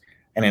trucks,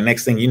 and the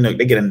next thing you know,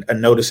 they get a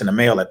notice in the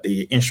mail that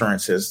the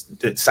insurance has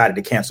decided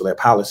to cancel their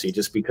policy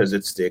just because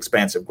it's the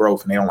expansive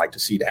growth, and they don't like to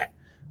see that.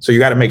 So you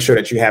got to make sure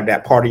that you have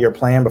that part of your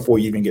plan before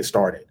you even get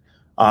started.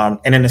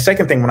 And then the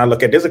second thing, when I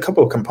look at, there's a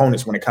couple of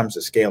components when it comes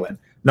to scaling.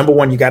 Number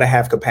one, you got to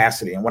have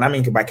capacity. And what I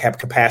mean by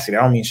capacity,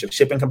 I don't mean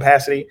shipping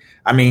capacity.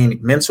 I mean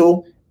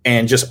mental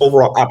and just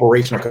overall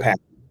operational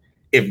capacity.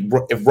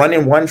 If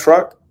running one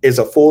truck is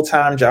a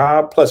full-time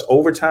job plus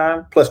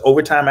overtime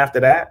after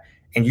that,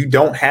 and you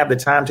don't have the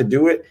time to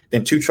do it,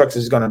 then 2 trucks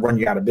is going to run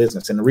you out of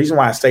business. And the reason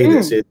why I say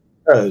this is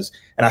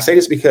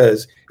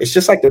because it's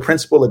just like the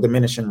principle of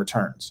diminishing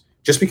returns.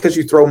 Just because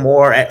you throw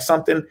more at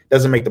something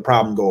doesn't make the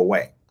problem go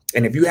away.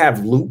 And if you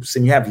have loops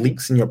and you have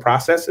leaks in your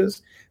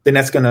processes, then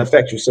that's going to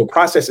affect you. So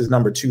process is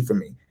number 2 for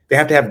me. They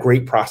have to have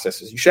great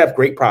processes. You should have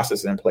great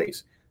processes in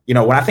place.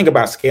 When I think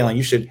about scaling,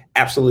 you should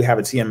absolutely have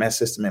a TMS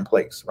system in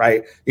place,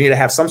 right? You need to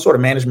have some sort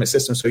of management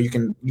system so you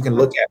can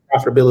look at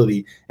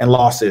profitability and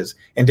losses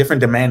and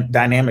different demand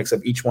dynamics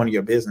of each one of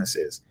your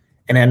businesses.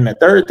 And then the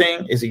third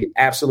thing is you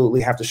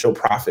absolutely have to show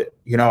profit.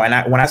 When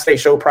I say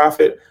show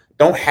profit,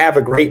 don't have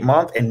a great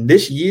month. And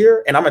this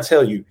year, and I'm going to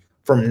tell you,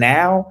 from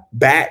now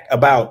back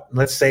about,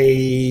 let's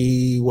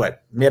say,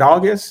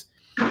 mid-August,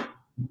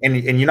 and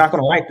you're not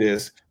going to like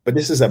this, but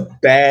this is a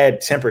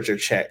bad temperature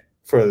check.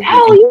 Yeah,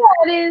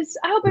 it is.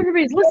 I hope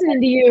everybody's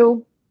listening to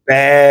you.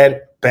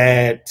 Bad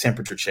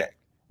temperature check,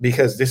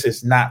 because this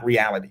is not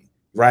reality,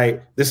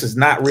 right? This is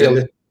not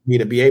realistic for me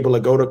to be able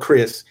to go to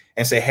Chris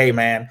and say, hey,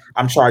 man,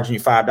 I'm charging you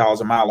 $5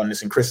 a mile on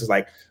this. And Chris is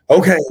like,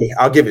 okay,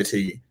 I'll give it to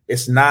you.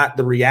 It's not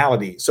the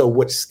reality. So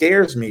what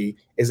scares me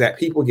is that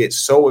people get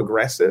so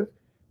aggressive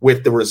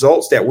with the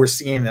results that we're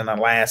seeing in the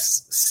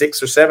last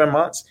 6 or 7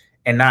 months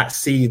and not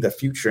see the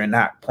future and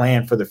not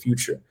plan for the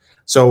future.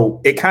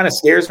 So it kind of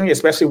scares me,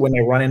 especially when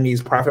they're running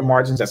these profit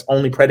margins that's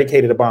only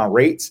predicated upon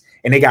rates,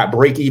 and they got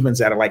break evens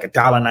that are like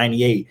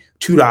 $1.98,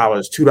 $2,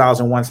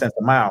 $2.01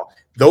 a mile.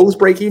 Those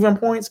break even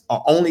points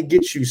will only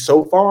get you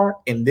so far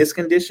in this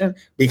condition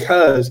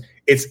because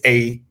it's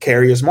a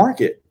carrier's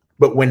market.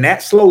 But when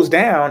that slows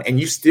down and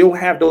you still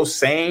have those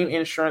same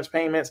insurance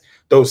payments,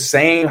 those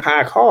same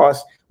high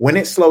costs, when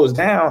it slows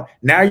down,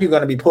 now you're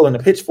going to be pulling the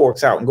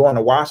pitchforks out and going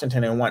to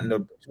Washington and wanting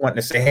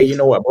to say, hey, you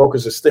know what,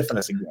 brokers are stiffing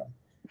us again.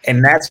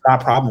 And that's my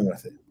problem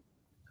with it.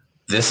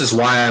 This is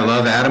why I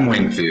love Adam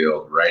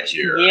Wingfield right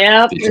here.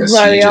 Yeah, that's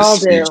why we all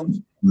do.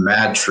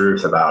 Mad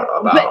truth about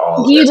but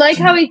all. Do you like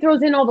how he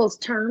throws in all those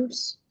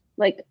terms,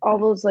 like all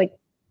those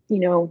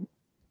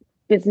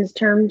business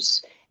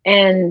terms,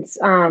 and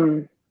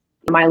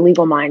my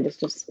legal mind is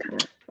just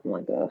kind of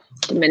like a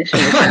diminishing.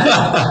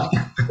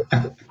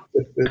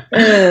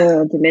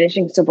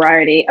 Diminishing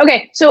sobriety.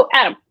 Okay, so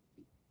Adam,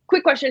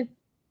 quick question: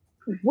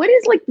 what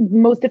is like the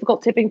most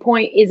difficult tipping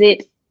point? Is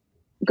it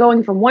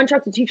going from 1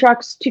 truck to 2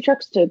 trucks, 2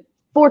 trucks to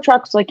 4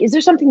 trucks? Like, is there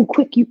something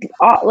quick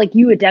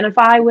you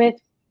identify with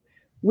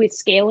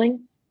scaling?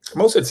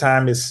 Most of the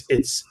time,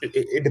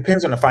 it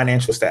depends on the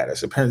financial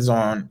status. It depends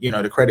on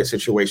the credit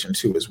situation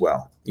too as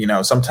well.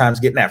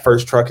 Sometimes getting that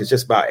first truck is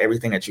just about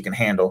everything that you can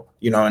handle.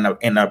 In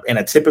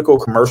a typical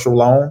commercial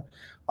loan,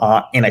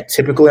 in a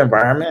typical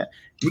environment,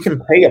 you can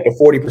pay up to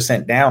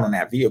 40% down on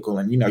that vehicle.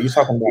 And you're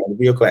talking about a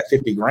vehicle at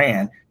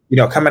 $50,000.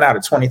 coming out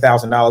of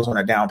 $20,000 on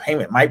a down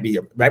payment might be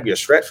a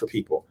stretch for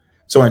people.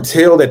 So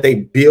until that they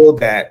build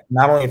that,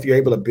 not only if you're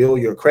able to build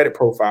your credit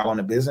profile on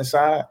the business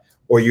side,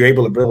 or you're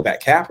able to build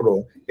that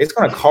capital, it's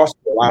going to cost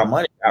you a lot of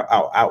money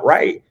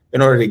outright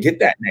in order to get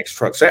that next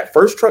truck. So that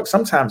first truck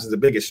sometimes is the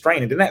biggest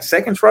strain. And then that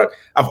second truck,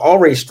 I've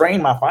already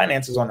strained my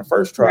finances on the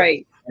first truck.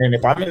 Right. And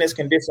if I'm in this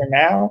condition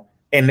now,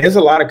 and there's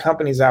a lot of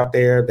companies out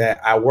there that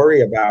I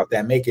worry about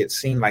that make it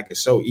seem like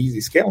it's so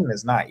easy. Scaling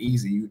is not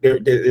easy.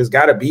 There's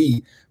got to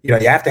be, you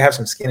have to have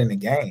some skin in the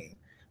game.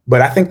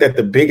 But I think that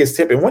the biggest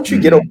tip, and once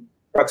you get over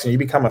trucks and you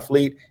become a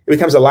fleet, it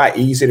becomes a lot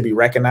easier to be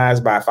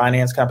recognized by a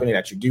finance company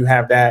that you do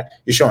have that.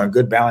 You're showing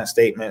good balance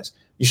statements.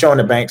 You're showing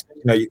the banks,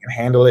 you can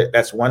handle it.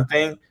 That's one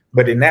thing.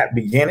 But in that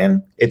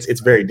beginning,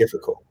 it's very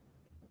difficult.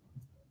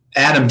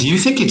 Adam, do you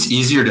think it's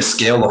easier to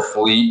scale a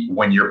fleet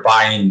when you're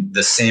buying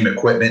the same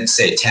equipment,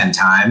 say 10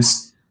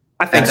 times?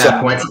 I think so.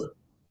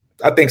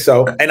 I think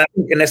so. And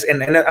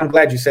I'm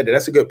glad you said that.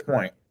 That's a good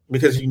point,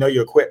 because you know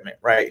your equipment,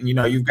 right? And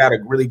you've got a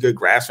really good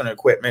grasp on the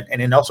equipment. And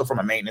then also from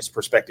a maintenance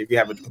perspective, you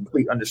have a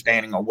complete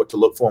understanding on what to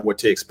look for and what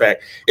to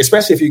expect,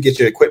 especially if you get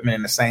your equipment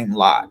in the same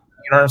lot.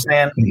 You know what I'm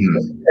saying?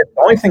 Mm-hmm. The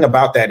only thing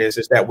about that is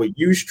that with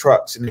used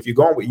trucks, and if you're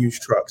going with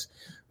used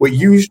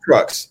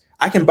trucks,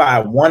 I can buy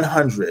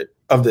 100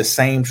 of the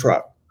same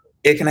truck.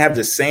 It can have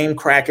the same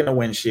crack in the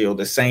windshield,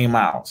 the same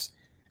miles.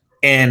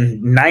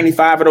 And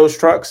 95 of those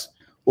trucks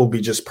will be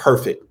just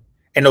perfect.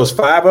 And those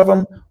 5 of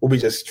them will be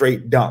just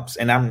straight dumps.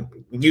 And I'm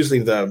usually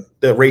the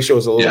ratio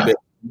is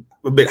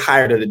a bit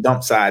higher to the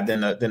dump side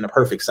than the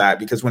perfect side,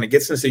 because when it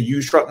gets into the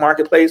used truck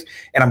marketplace,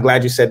 and I'm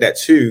glad you said that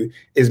too,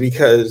 is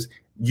because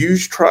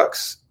used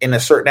trucks in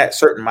that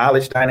certain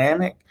mileage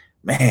dynamic,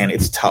 man,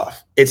 it's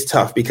tough. It's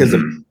tough because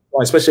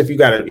especially if you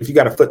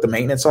got to foot the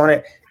maintenance on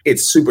it,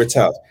 it's super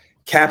tough.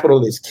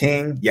 Capital is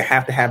king. You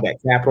have to have that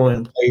capital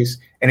in place,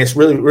 and it's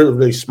really, really,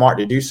 really smart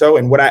to do so.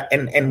 And one of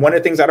the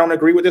things I don't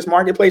agree with this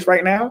marketplace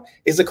right now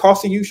is the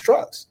cost of used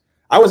trucks.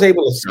 I was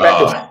able to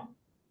spec it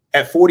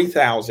at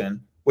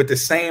 40,000 with the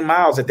same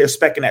miles that they're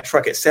specing that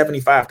truck at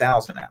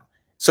 75,000 now.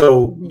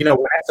 So when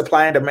that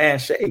supply and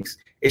demand shakes,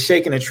 it's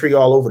shaking a tree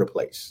all over the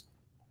place.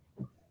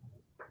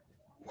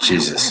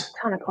 Jesus,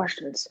 a ton of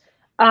questions.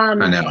 I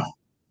know.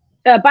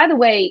 By the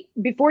way,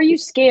 before you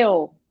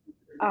scale,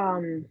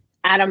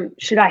 Adam,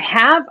 should I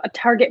have a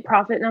target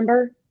profit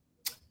number?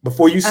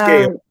 Before you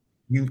scale,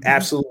 you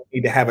absolutely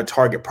need to have a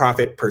target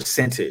profit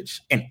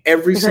percentage. And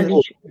every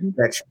single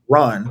that you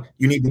run,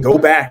 you need to go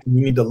back and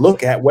you need to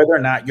look at whether or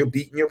not you're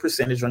beating your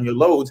percentage on your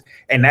loads.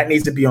 And that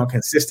needs to be on a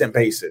consistent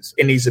basis.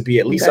 It needs to be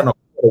at least on a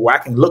where I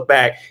can look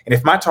back. And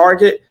if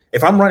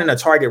I'm running a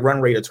target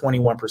run rate of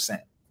 21%,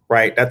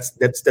 right? That's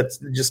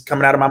just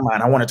coming out of my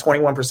mind. I want a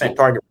 21%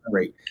 target run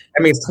rate.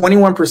 That means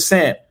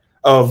 21%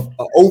 of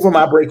over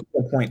my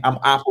break-even point, I'm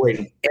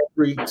operating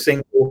every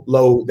single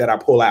load that I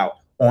pull out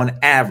on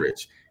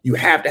average. You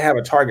have to have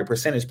a target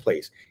percentage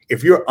place.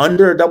 If you're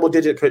under double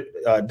digits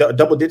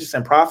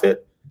in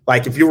profit,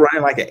 like if you're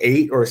running like an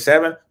 8 or a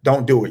 7,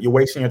 don't do it. You're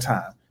wasting your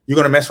time. You're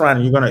gonna mess around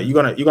and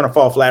you're gonna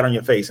fall flat on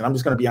your face. And I'm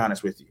just gonna be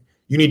honest with you.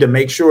 You need to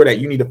make sure that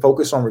you need to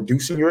focus on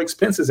reducing your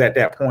expenses at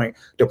that point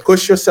to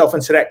push yourself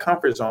into that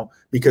comfort zone.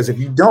 Because if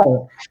you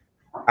don't,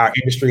 our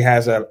industry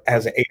has an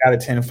 8 out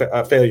of 10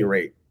 failure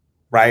rate.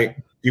 Right?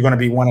 You're going to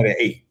be one of the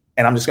 8.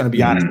 And I'm just going to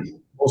be honest.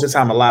 Most of the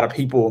time, a lot of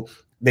people,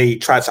 they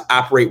try to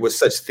operate with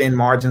such thin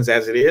margins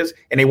as it is,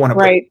 and they want to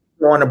put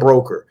pressure on a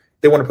broker.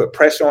 They want to put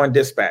pressure on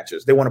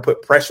dispatchers. They want to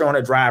put pressure on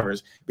the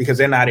drivers because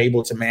they're not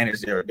able to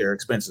manage their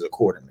expenses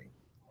accordingly.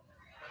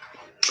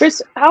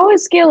 Chris, how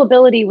is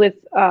scalability with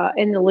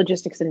in the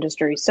logistics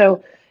industry?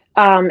 So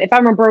if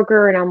I'm a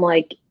broker and I'm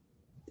like,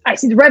 I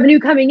see the revenue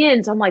coming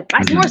in, so I'm like,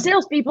 buy some more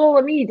salespeople.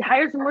 Let me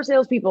hire some more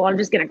salespeople. I'm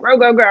just gonna grow.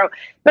 But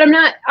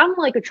I'm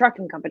like a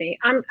trucking company.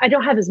 I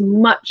don't have as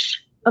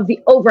much of the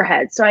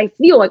overhead, so I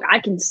feel like I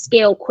can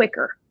scale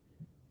quicker.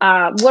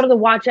 What are the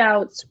watch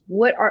outs?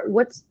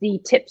 What's the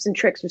tips and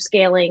tricks for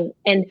scaling?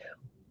 And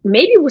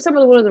maybe what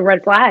are the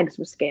red flags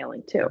with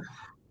scaling too?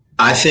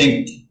 I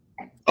think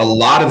a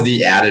lot of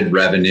the added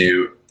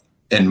revenue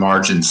and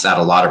margins that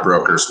a lot of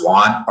brokers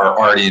want are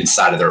already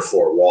inside of their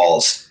 4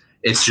 walls.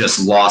 It's just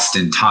lost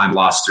in time,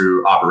 lost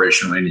through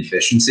operational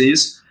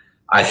inefficiencies.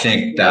 I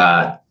think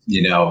that,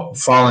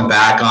 falling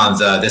back on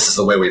this is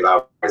the way we've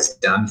always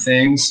done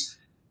things,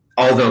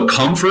 although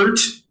comfort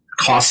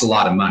costs a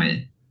lot of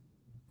money.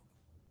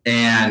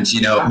 And,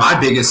 my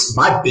biggest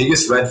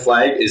red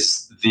flag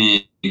is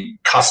the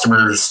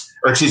carriers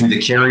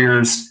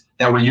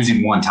that we're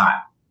using one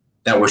time,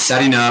 that we're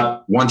setting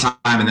up one time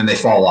and then they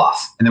fall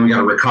off and then we got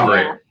to recover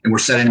it. And we're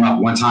setting them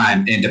up one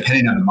time. And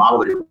depending on the model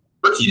that you're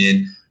working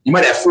in, you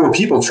might have 4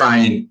 people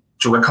trying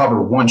to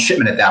recover one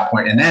shipment at that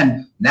point. And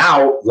then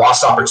now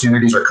lost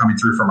opportunities are coming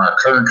through from our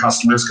current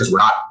customers because we're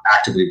not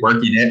actively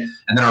working it.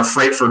 And then our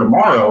freight for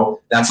tomorrow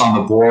that's on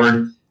the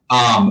board,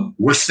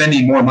 we're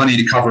spending more money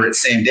to cover it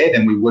same day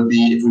than we would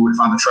be if we would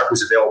find the truck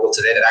who's available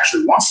today that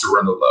actually wants to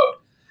run the load.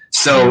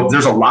 So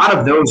there's a lot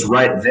of those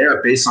right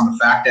there based on the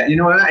fact that,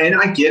 and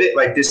I get it.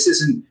 Like this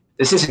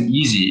isn't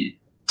easy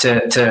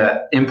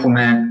to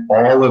implement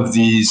all of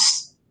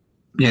these,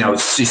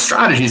 these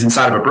strategies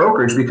inside of a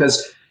brokerage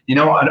because,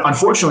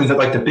 unfortunately,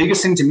 the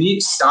biggest thing to me,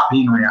 stop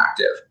being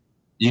reactive.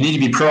 You need to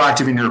be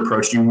proactive in your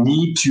approach. You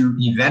need to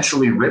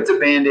eventually rip the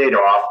Band-Aid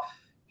off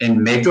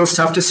and make those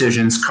tough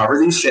decisions, cover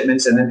these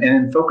shipments, and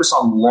then focus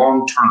on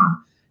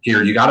long-term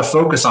here. You got to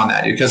focus on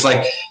that because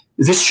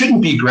this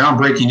shouldn't be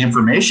groundbreaking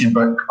information,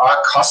 but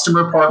our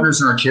customer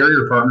partners and our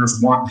carrier partners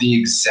want the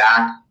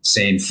exact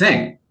same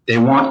thing. They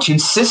want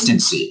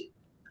consistency.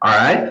 All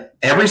right.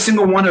 Every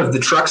single one of the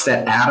trucks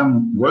that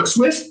Adam works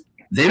with,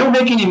 they don't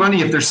make any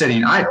money if they're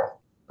sitting idle.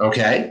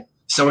 Okay.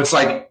 So it's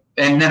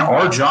and then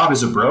our job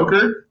as a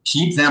broker,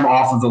 keep them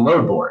off of the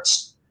load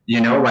boards.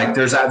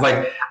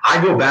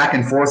 I go back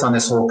and forth on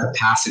this whole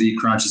capacity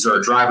crunch. Is there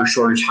a driver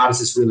shortage? How does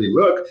this really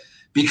look?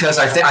 Because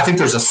I think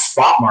there's a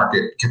spot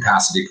market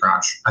capacity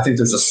crunch. I think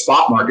there's a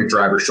spot market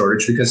driver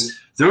shortage because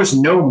there's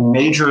no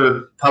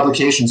major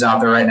publications out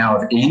there right now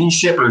of any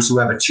shippers who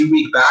have a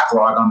 2-week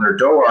backlog on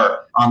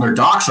their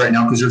docks right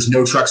now because there's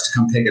no trucks to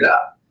come pick it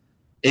up.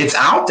 It's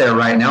out there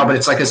right now, but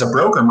it's as a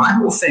broker, my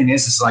whole thing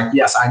is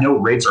yes, I know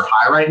rates are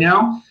high right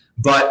now,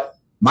 but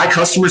my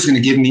customer is going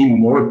to give me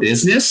more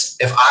business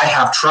if I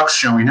have trucks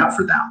showing up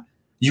for them.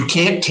 You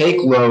can't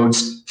take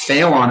loads,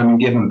 fail on them, and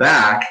give them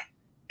back,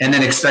 and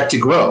then expect to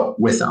grow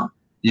with them.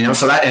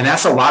 So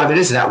that's a lot of it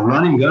is that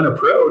run and gun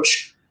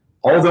approach,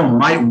 although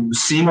might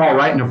seem all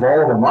right in a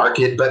volatile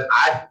market, but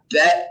I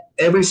bet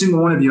every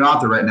single one of you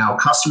out there right now,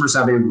 customers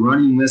have a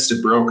running list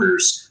of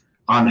brokers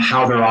on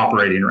how they're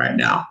operating right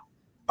now.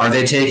 Are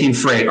they taking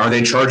freight? Are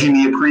they charging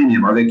me a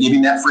premium? Are they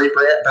giving that freight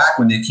back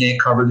when they can't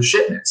cover the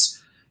shipments?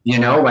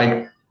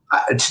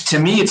 To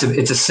me, it's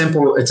a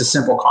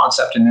simple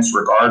concept in this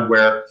regard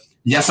where,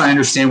 yes, I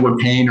understand we're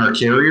paying our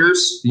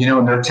carriers,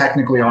 and they're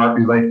technically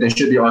they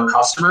should be our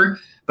customer,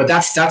 but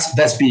that's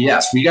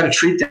BS. We got to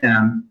treat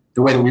them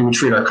the way that we would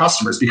treat our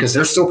customers because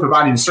they're still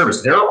providing a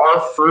service. They're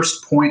our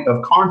first point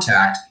of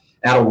contact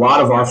at a lot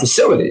of our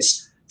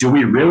facilities. Do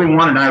we really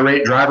want an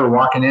irate driver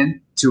walking in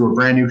to a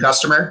brand new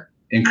customer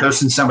and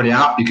cursing somebody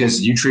out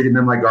because you treated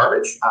them like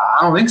garbage? I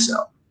don't think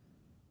so.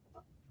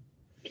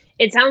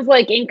 It sounds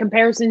like in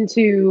comparison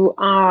to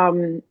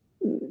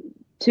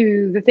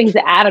the things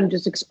that Adam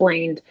just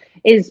explained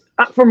is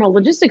from a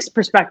logistics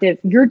perspective,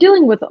 you're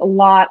dealing with a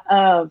lot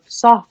of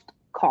soft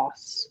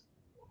costs,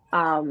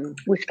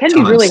 which can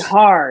be really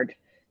hard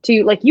to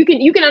you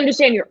can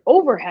understand your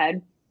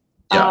overhead,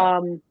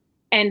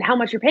 and how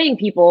much you're paying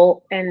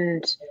people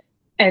and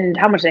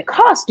how much they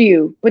cost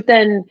you, but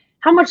then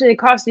how much are they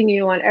costing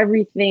you on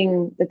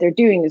everything that they're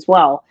doing as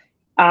well?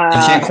 You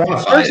can't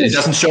quantify it. It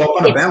doesn't show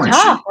up on a balance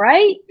sheet.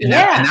 Right? And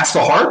that's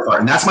the hard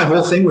part. And that's my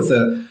whole thing with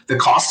the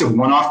cost of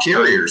one-off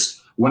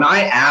carriers. When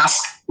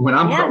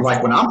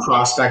I'm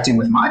prospecting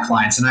with my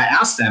clients and I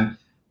ask them,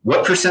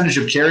 what percentage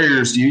of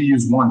carriers do you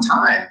use one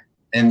time?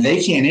 And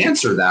they can't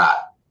answer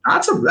that.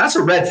 That's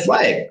a red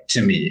flag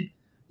to me,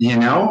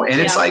 And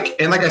it's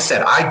and like I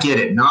said, I get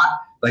it. Not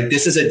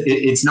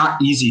it's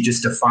not easy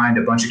just to find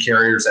a bunch of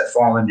carriers that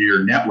fall into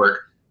your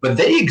network, but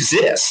they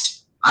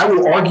exist. I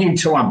will argue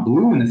until I'm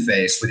blue in the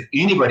face with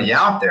anybody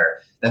out there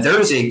that there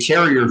is a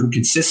carrier who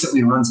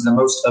consistently runs the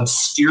most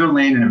obscure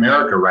lane in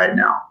America right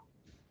now.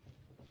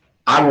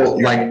 I will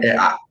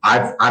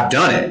I've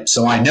done it,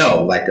 so I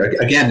know.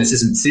 Again, this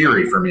isn't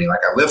theory for me. I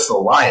live the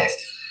life,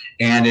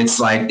 and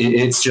it's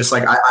it's just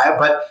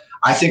but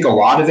I think a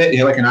lot of it,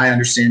 and I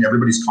understand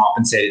everybody's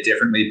compensated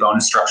differently.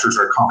 Bonus structures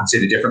are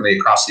compensated differently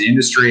across the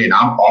industry, and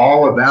I'm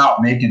all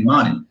about making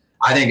money.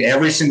 I think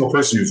every single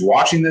person who's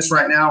watching this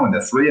right now, and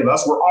the three of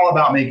us, we're all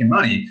about making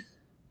money.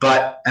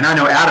 And I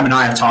know Adam and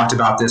I have talked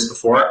about this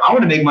before. I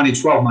want to make money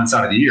 12 months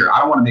out of the year. I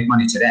don't want to make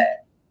money today.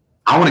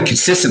 I want to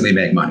consistently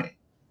make money.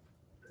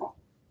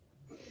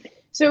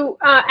 So,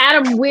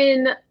 Adam,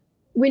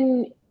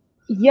 when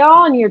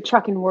y'all in your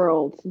trucking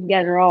world,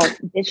 again, are all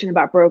bitching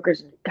about brokers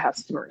and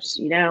customers,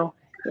 you're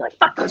like,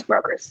 fuck those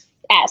brokers,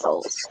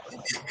 assholes.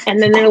 And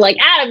then they're like,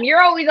 Adam,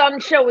 you're always on the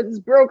show with these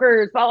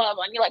brokers, blah, blah,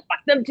 blah. And you're like, fuck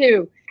them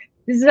too.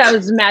 This is how I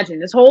was imagining.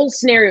 This whole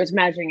scenario is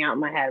imagining out in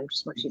my head. I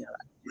just want you to know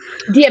that.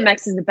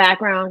 DMX is the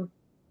background.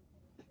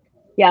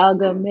 Y'all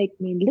gonna make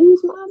me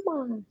lose my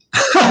mind.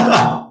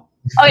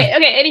 Okay.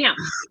 Anyhow,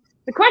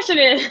 the question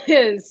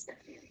is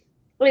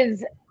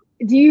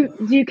do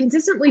you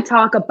consistently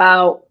talk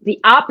about the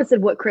opposite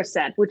of what Chris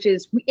said, which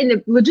is in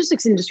the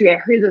logistics industry,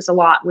 I hear this a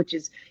lot, which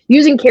is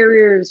using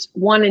carriers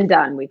one and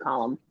done, we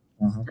call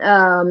them.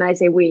 And I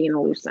say we in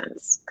a loose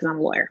sense because I'm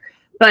a lawyer.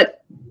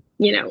 But,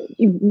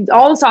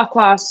 all the soft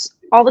costs,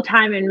 all the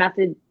time and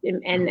method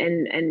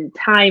and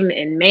time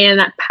and man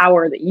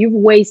power that you've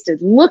wasted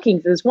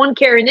looking for this one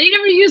carrier and then you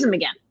never use them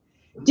again.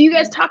 Do you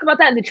guys talk about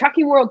that in the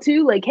trucking world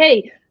too? Like,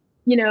 hey,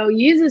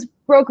 use this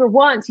broker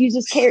once, use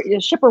this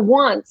shipper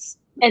once,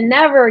 and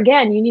never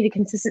again. You need a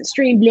consistent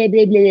stream, blah,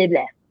 blah, blah,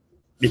 blah.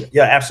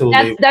 Yeah,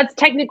 absolutely. That's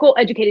technical,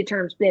 educated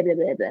terms, blah, blah,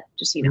 blah, blah.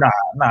 Just,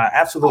 Nah,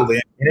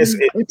 absolutely. And it's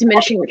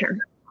diminishing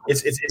return.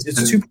 It's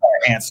a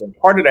two-part answer.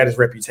 Part of that is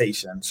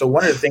reputation. So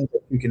one of the things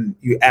that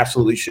you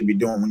absolutely should be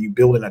doing when you're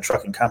building a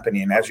trucking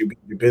company and as you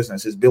build your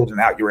business is building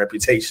out your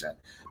reputation.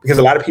 Because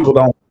a lot of people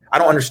I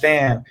don't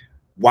understand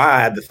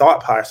why the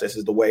thought process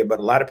is the way, but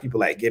a lot of people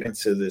that get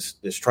into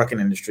this trucking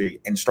industry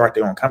and start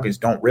their own companies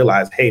don't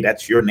realize, hey,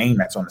 that's your name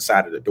that's on the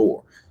side of the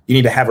door. You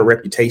need to have a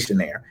reputation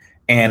there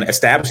and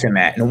establishing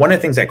that. And one of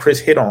the things that Chris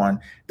hit on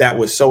that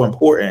was so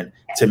important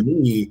to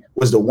me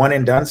was the one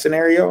and done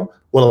scenario.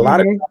 Well, a lot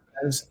of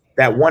times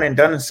that one and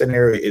done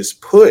scenario is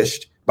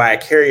pushed by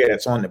a carrier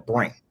that's on the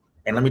brink.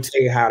 And let me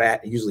tell you how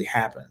that usually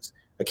happens.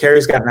 A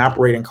carrier's got an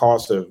operating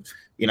cost of,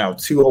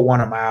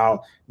 $201 a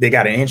mile. They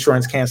got an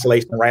insurance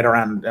cancellation right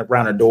around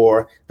the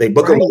door. They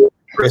book a load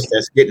Chris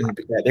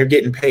they're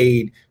getting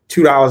paid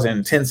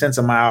 $2.10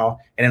 a mile.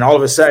 And then all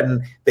of a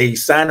sudden they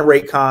sign the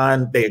rate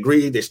con, they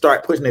agree, they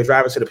start pushing their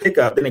drivers to the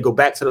pickup, then they go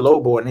back to the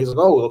load board and he's like,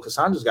 oh, well,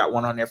 Cassandra's got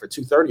one on there for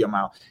 $2.30 a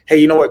mile. Hey,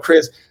 you know what,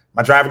 Chris?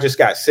 My driver just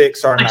got sick.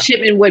 Sorry. My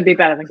shipment would be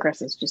better than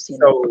Chris's, just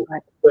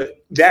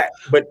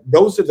but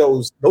those are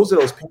those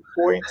pain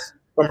points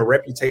from a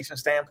reputation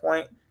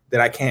standpoint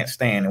that I can't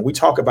stand. And we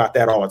talk about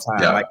that all the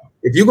time. Yeah. Like,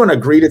 if you're going to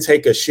agree to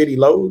take a shitty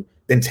load,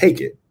 then take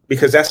it,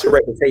 because that's your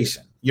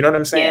reputation. You know what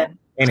I'm saying? Yeah.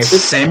 And it's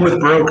same with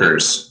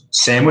brokers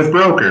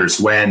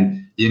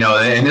when,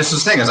 and this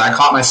was the thing is I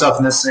caught myself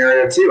in this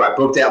scenario too. I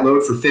booked that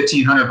load for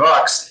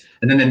 $1,500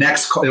 and then the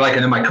next, and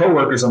then my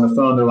coworkers on the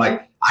phone, they're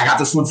like, I got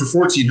this one for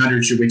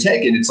 $1,400. Should we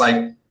take it? It's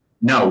like,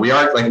 no, we've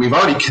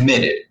already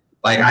committed.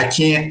 Like,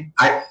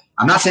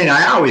 I'm not saying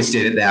I always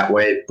did it that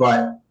way,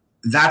 but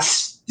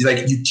that's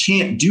like, you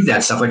can't do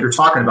that stuff like you're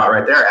talking about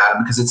right there,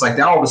 Adam, because it's like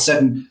now all of a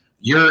sudden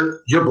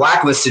you're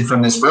blacklisted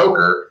from this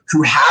broker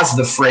who has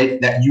the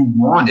freight that you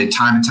wanted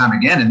time and time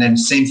again. And then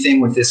same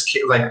thing with this,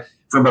 like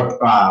from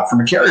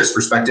a carrier's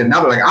perspective,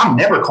 now they're like, I'm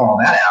never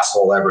calling that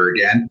asshole ever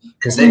again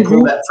because they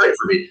pulled that freight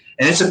for me.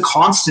 And it's a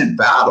constant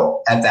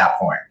battle at that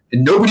point.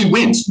 And nobody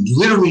wins.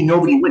 Literally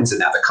nobody wins in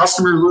that. The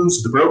customer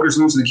loses, the brokers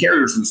lose, and the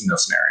carriers lose in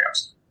those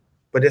scenarios.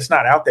 But it's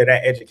not out there.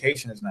 That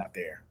education is not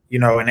there.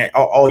 And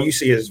all you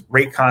see is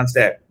rate cons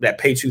that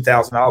pay $2,000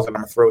 that I'm going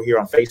to throw here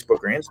on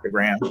Facebook or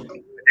Instagram.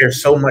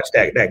 There's so much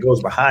that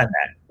goes behind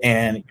that.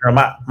 And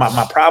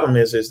my problem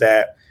is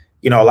that,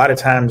 a lot of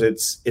times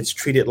it's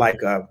treated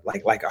like a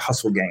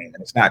hustle game,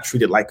 and it's not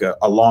treated like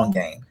a long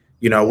game.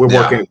 We're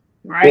working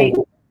right.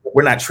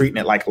 We're not treating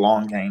it like a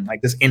long game.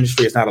 Like, this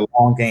industry is not a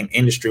long game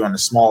industry on the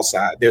small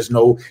side. There's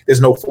no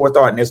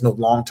forethought and there's no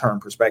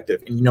long-term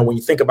perspective. And, when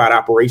you think about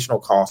operational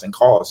costs,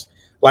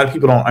 a lot of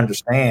people don't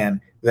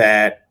understand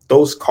that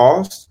those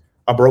costs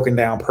are broken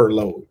down per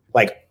load.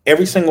 Like,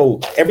 every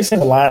single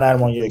line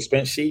item on your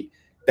expense sheet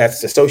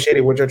that's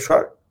associated with your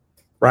truck,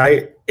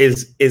 right,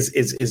 is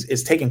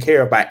taken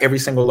care of by every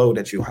single load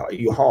that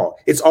you haul.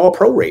 It's all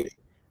prorated,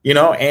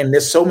 and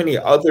there's so many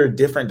other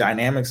different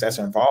dynamics that's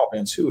involved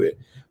into it.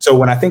 So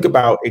when I think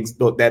about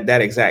that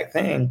exact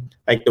thing,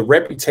 like, the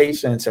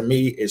reputation to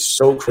me is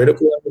so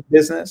critical in the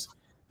business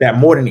that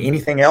more than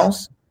anything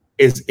else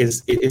is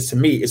to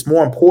me, it's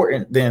more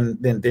important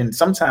than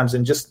sometimes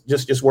than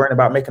just worrying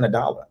about making a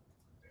dollar.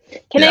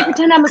 Can I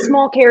pretend I'm a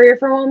small carrier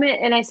for a moment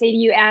and I say to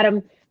you,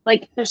 Adam,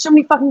 like, there's so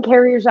many fucking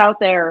carriers out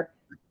there.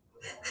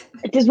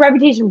 Does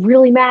reputation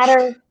really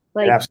matter?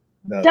 Like,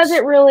 does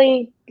it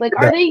really? Like,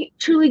 are they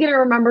truly going to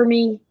remember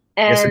me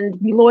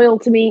and be loyal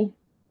to me?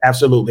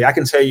 Absolutely. I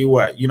can tell you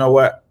what,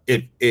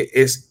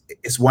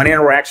 it's one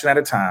interaction at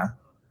a time,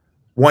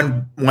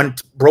 one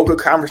broker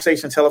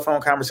conversation, telephone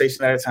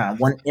conversation at a time,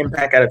 one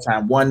impact at a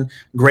time, one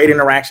great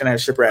interaction at a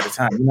shipper at a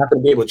time. You're not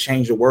going to be able to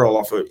change the world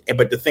off of it.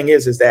 But the thing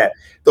is that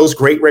those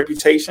great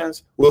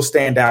reputations will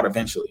stand out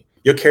eventually.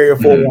 Your carrier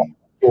 411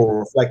 will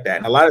reflect that.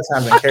 And a lot of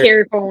times,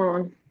 carrier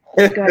 411.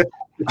 A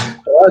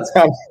lot of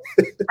times,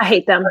 I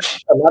hate them.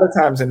 A lot of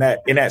times in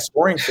that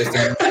scoring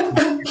system,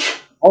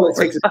 all it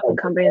takes is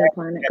company on the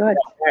planet. Good.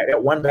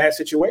 That one bad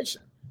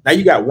situation. Now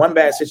you got one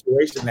bad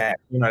situation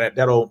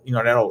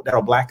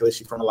that'll blacklist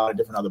you from a lot of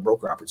different other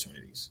broker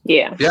opportunities.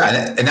 Yeah.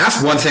 Yeah, and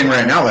that's one thing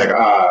right now. Like,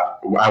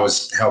 I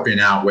was helping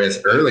out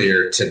with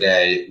earlier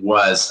today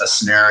was a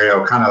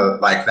scenario kind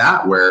of like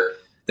that where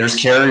there's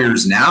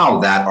carriers now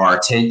that are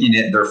taking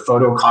it, they're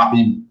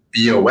photocopying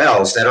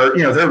BOLs that are,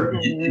 they're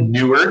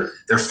newer,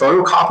 they're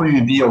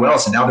photocopying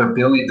BOLs, and now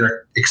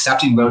they're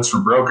accepting loads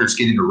from brokers,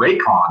 getting the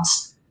rate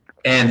cons.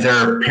 And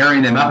they're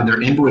pairing them up and they're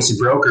invoicing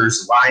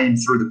brokers, lying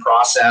through the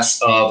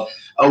process of,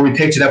 oh, we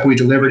picked it up, we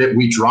delivered it,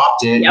 we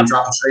dropped it, we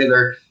dropped the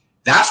trailer.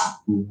 That's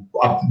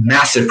a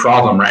massive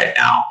problem right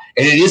now.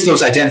 And it is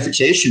those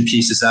identification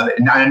pieces of it.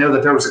 And I know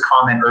that there was a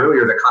comment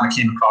earlier that kind of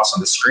came across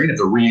on the screen of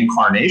the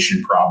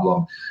reincarnation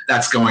problem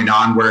that's going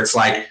on, where it's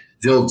like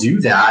they'll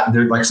do that. And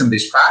they're like some of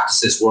these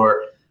practices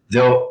where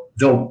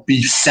there'll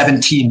be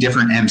 17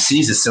 different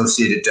MCs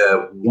associated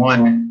to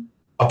one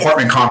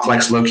apartment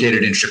complex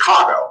located in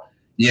Chicago.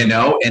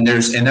 And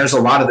there's a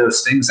lot of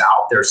those things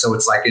out there. So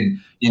it's like, and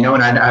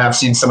I've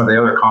seen some of the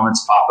other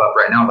comments pop up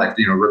right now, like,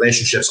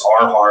 relationships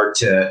are hard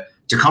to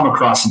come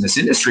across in this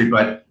industry,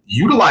 but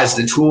utilize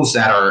the tools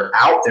that are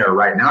out there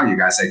right now, you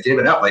guys. Like, give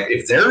it up. Like,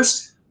 if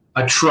there's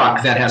a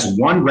truck that has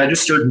 1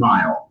 registered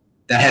mile,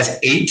 that has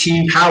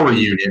 18 power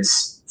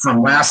units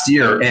from last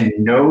year and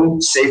no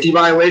safety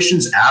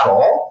violations at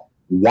all,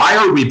 why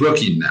are we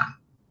booking them?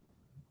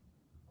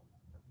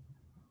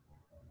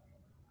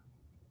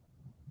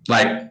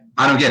 Like,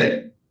 I don't get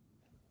it.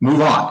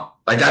 Move on.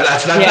 Like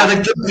that's like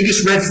the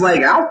biggest red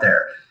flag out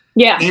there.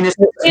 Yeah. And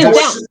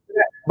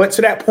but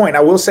to that point,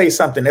 I will say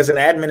something. There's an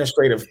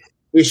administrative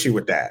issue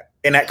with that.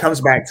 And that comes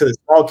back to the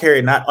small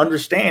carrier not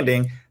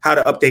understanding how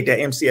to update that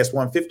MCS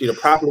 150 to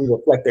properly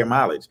reflect their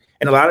mileage.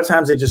 And a lot of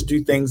times they just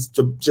do things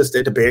to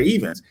bare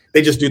evens.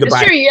 They just do the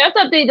Sure, you have to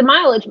update the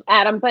mileage,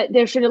 Adam, but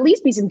there should at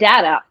least be some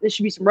data. There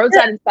should be some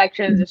roadside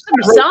inspections. There should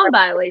be some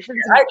violations.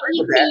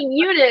 18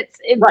 units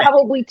in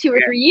probably 2 or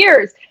 3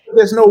 years.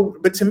 There's no,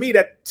 but to me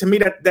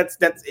that's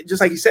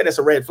just like you said, that's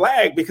a red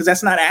flag because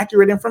that's not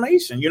accurate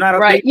information. You're not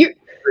right. You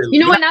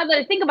know what? Now that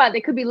I think about it, they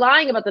could be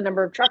lying about the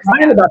number of trucks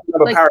like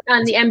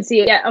on the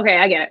MC. Yeah, okay,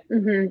 I get it.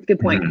 Mm-hmm. Good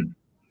point. Mm-hmm.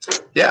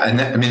 Yeah, and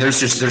I mean,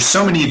 there's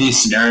so many of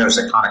these scenarios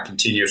that kind of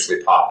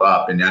continuously pop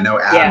up, and I know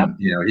Adam,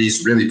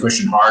 he's really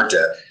pushing hard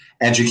to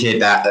educate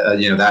that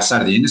that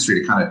side of the industry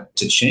to kind of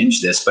to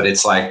change this. But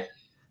it's like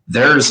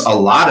there's a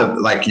lot of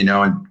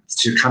and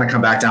to kind of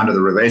come back down to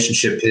the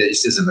relationship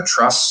pieces and the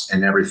trust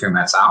and everything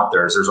that's out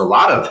there. There's a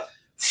lot of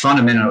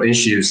fundamental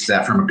issues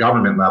that from a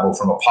government level,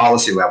 from a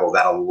policy level,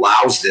 that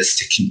allows this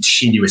to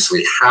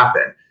continuously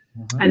happen.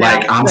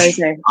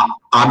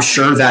 I'm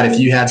sure that if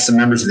you had some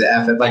members of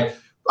the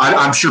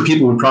I'm sure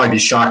people would probably be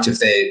shocked if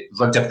they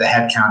looked up the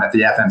head count at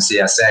the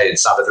FMCSA and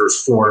saw that there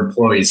was 4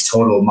 employees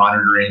total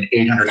monitoring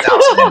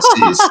 800,000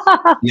 MCs,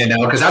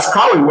 because that's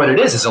probably what it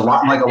is. A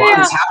lot of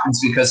this happens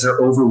because they're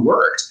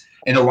overworked.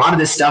 And a lot of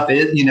this stuff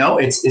is,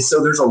 it's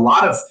so there's a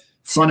lot of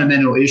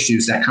fundamental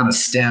issues that kind of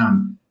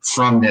stem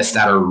from this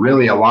that are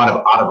really out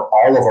of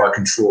all of our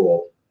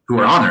control who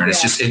are on there. And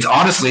it's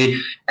honestly,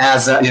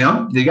 as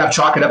you got to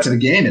chalk it up to the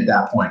game at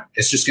that point.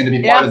 It's just going to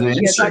be part of the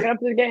industry. Chalk it up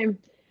to the game.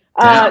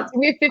 So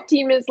we have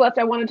 15 minutes left.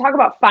 I want to talk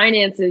about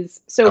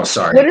finances. So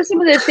what are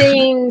some of the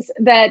things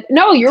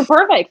no, you're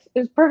perfect. It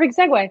was a perfect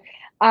segue.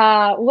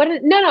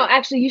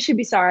 Actually, you should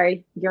be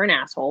sorry. You're an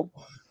asshole.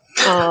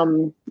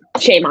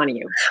 Shame on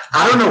you.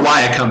 I don't know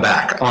why I come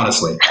back,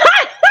 honestly.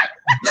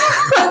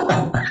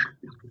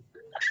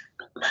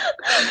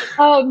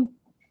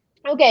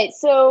 Okay,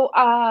 so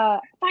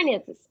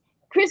finances.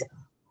 Chris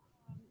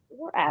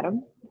or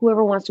Adam,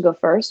 whoever wants to go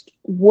first,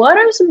 what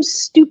are some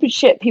stupid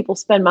shit people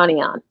spend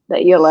money on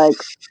that you're like,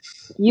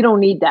 you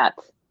don't need that?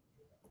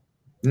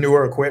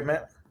 Newer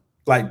equipment,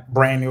 like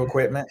brand new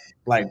equipment,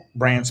 like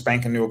brand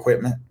spanking new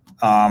equipment.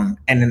 And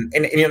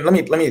let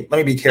me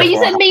be careful. But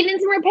you said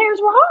maintenance and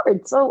repairs were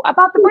hard, so I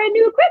bought the brand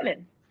new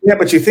equipment. Yeah,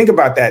 but you think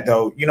about that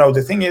though.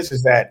 The thing is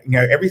that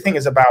everything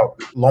is about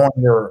lowering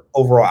your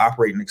overall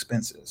operating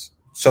expenses.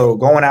 So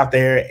going out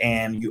there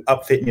and you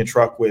upfitting your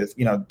truck with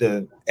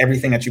the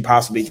everything that you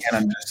possibly can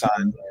under the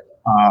sun.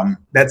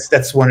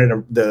 That's one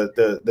of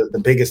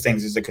the biggest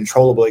things is the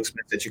controllable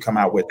expense that you come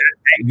out with.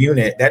 That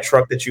unit, that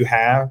truck that you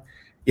have,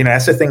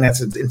 that's the thing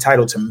that's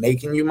entitled to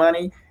making you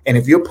money. And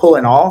if you're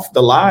pulling off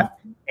the lot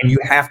and you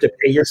have to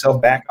pay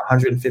yourself back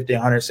 $150,000,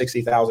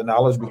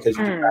 $160,000 because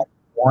you got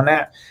on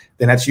that,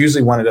 then that's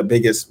usually one of the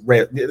biggest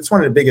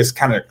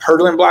kind of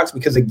hurdling blocks.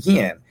 Because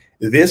again,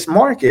 this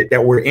market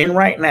that we're in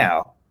right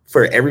now,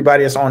 for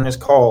everybody that's on this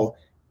call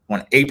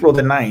on April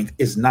the 9th,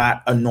 is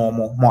not a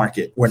normal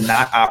market. We're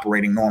not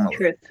operating normally.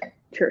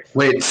 Truth.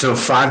 Wait, so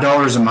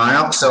 $5 a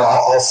mile? So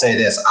I'll say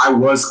this. I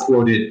was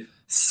quoted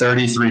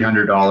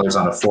 $3,300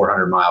 on a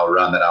 400-mile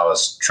run that I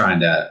was trying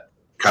to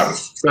cover.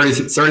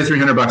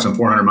 $3,300 on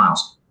 400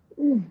 miles.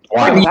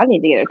 I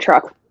need to get a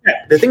truck.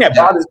 Yeah, the thing that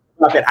bothers me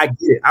about that, I get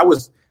it. I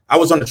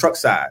was on the truck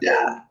side.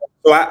 Yeah.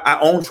 So I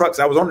own trucks.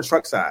 I was on the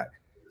truck side.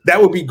 That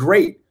would be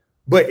great.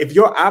 But if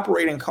your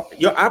operating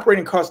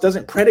cost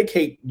doesn't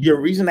predicate your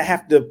reason to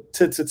have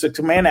to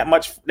command that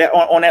much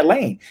on that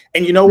lane,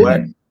 and you know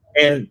what?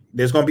 And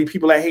there's going to be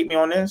people that hate me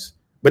on this,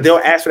 but they'll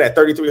ask for that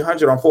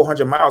 3,300 on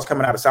 400 miles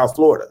coming out of South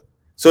Florida.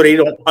 So they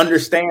don't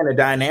understand the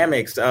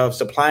dynamics of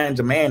supply and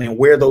demand and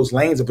where those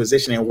lanes are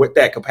positioned and what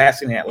that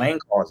capacity in that lane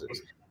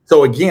causes.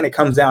 So again, it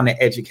comes down to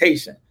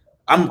education.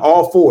 I'm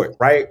all for it,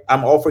 right?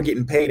 I'm all for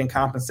getting paid and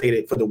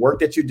compensated for the work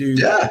that you do.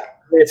 Yeah.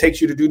 It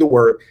takes you to do the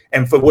work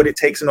and for what it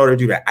takes in order to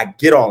do that. I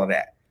get all of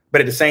that.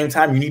 But at the same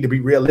time, you need to be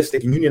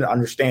realistic and you need to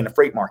understand the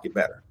freight market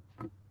better.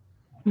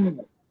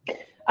 The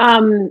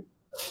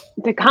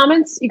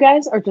comments, you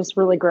guys, are just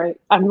really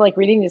great. I'm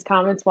reading these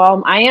comments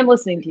while I am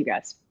listening to you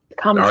guys. The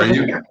comments are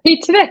really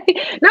great today.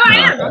 No, I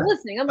am. I'm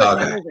listening. I'm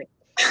listening.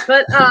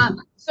 But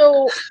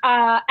so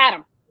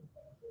Adam,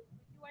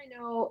 do I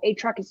know a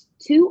truck is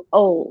too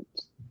old?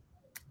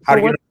 How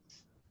do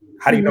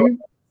you know?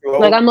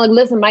 I'm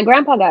listen, my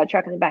grandpa got a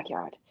truck in the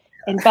backyard.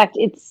 In fact,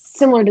 it's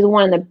similar to the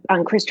one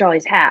on Chris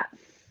Jolly's hat.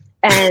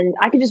 And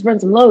I could just run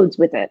some loads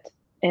with it.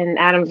 And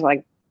Adam's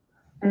like,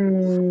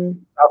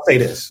 I'll say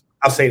this.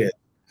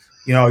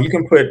 You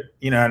can put,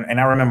 and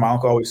I remember my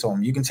uncle always told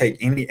me, you can take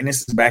any, and this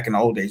is back in the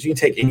old days, you can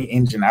take any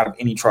engine out of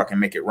any truck and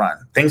make it run.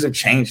 Things have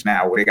changed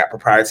now where they got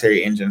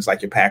proprietary engines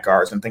like your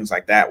PACCARs and things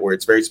like that, where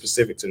it's very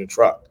specific to the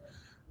truck.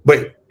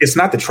 But it's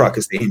not the truck,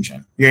 it's the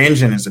engine. Your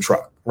engine is the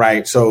truck,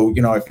 right? So,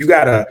 if you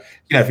got a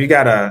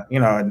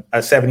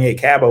 78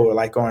 Cabo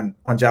like on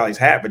Jolly's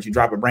hat, but you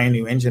drop a brand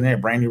new engine in it,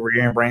 brand new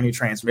rear and brand new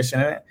transmission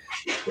in it,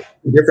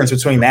 the difference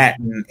between that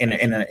and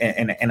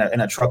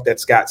in a truck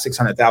that's got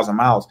 600,000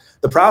 miles.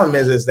 The problem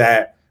is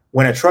that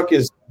when a truck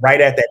is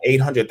right at that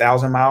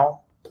 800,000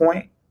 mile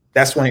point,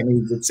 that's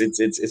when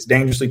it's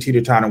dangerously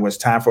teeter-tottering when it's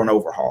time for an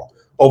overhaul.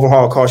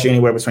 Overhaul costs you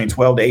anywhere between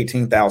 $12,000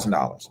 to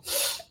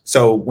 $18,000.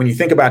 So when you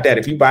think about that,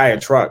 if you buy a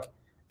truck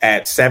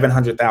at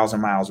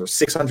 700,000 miles or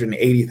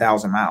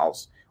 680,000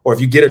 miles, or if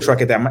you get a truck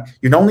at that,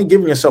 you're only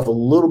giving yourself a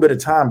little bit of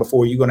time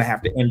before you're going to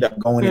have to end up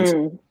going into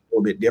a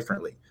little bit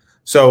differently.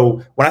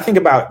 So when I think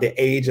about the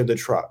age of the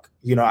truck,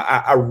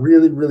 I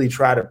really, really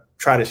try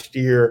to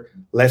steer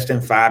less than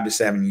 5 to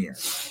 7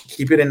 years.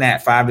 Keep it in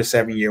that 5 to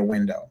 7 year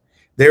window.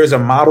 There's a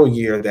model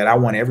year that I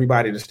want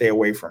everybody to stay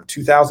away from.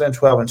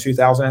 2012 and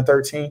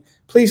 2013.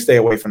 Please stay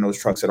away from those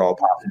trucks at all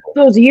possible.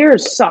 Those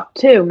years suck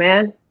too,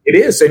 man. It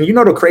is. And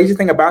the crazy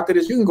thing about it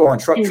is you can go on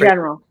Truck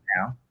Trader right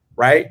now,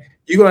 right?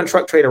 You go on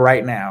Truck Trader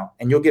right now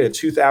and you'll get a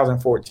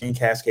 2014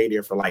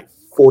 Cascadia for like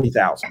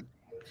 $40,000.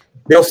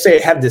 They'll say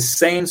have the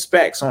same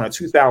specs on a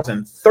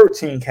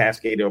 2013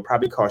 Cascadia. It'll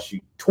probably cost you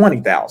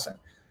 $20,000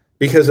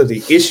 because of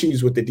the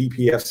issues with the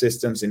DPF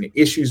systems and the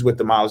issues with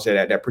the mileage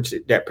at that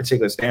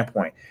particular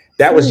standpoint.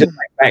 That was just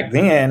like back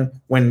then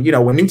when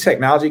new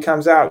technology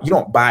comes out, you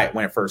don't buy it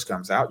when it first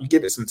comes out. You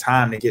give it some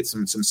time to get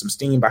some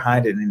steam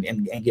behind it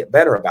and get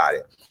better about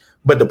it.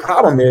 But the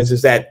problem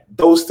is that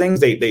those things,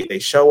 they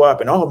show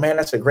up and, oh man,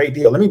 that's a great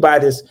deal. Let me buy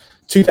this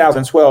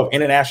 2012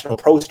 International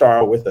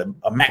ProStar with a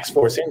Max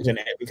Force engine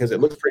in it because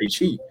it looks pretty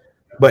cheap.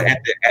 But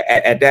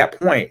at that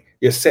point,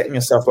 you're setting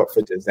yourself up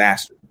for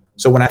disaster.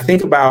 So when I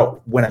think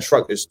about when a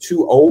truck is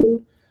too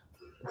old,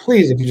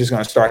 please, if you're just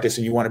going to start this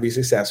and you want to be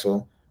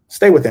successful,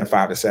 stay within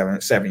 5 to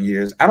 7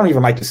 years. I don't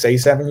even like to say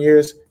 7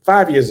 years.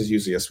 5 years is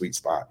usually a sweet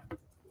spot.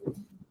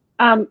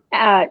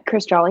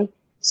 Chris Jolly.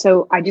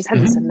 So I just had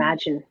this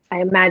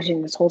I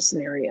imagine this whole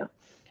scenario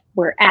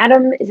where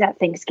Adam is at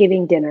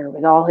Thanksgiving dinner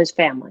with all his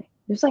family.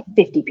 There's like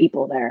 50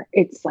 people there.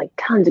 It's like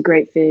tons of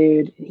great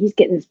food. He's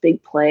getting this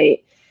big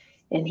plate.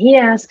 And he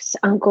asks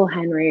Uncle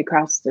Henry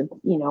across the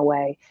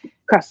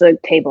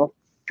table,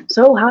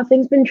 so how have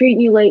things been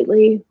treating you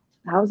lately?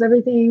 How's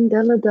everything?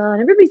 Da, da, da.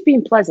 And everybody's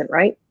being pleasant,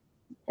 right?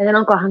 And then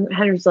Uncle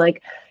Henry's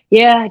like,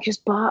 yeah,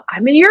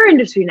 I'm in your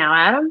industry now,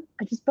 Adam.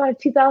 I just bought a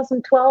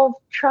 2012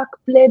 truck,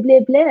 blah, blah,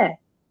 blah.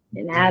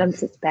 And Adam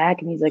sits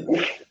back and he's like,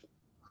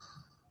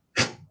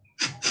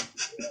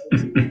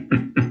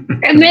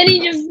 and then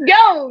he just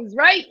goes,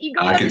 right?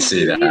 I can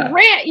see that.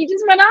 He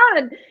just went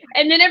on.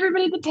 And then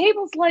everybody at the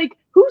table's like,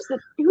 who's the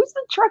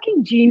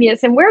trucking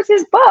genius and where's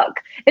his book?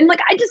 And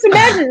like, I just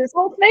imagine this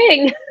whole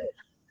thing.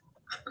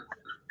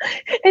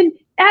 And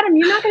Adam,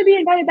 you're not going to be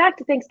invited back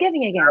to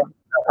Thanksgiving again.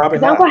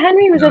 Because Uncle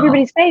Henry was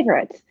everybody's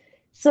favorite.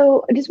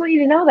 So I just want you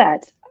to know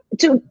that.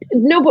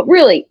 No, but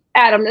really,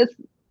 Adam, it's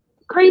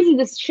crazy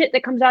this shit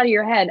that comes out of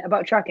your head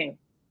about trucking.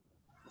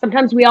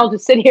 Sometimes we all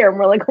just sit here and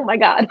we're like, oh my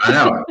God. I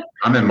know.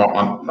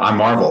 I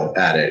marvel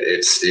at it.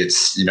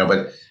 It's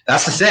but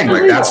that's the thing.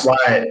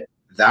 Like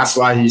that's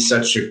why he's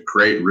such a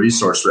great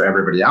resource for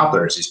everybody out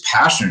there is he's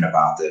passionate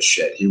about this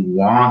shit. He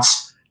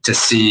wants to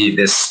see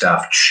this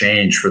stuff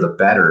change for the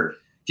better.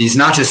 He's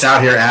not just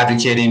out here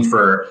advocating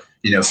for,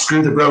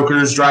 screw the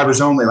brokers,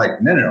 drivers only.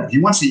 Like, no. He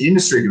wants the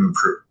industry to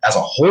improve as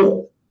a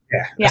whole.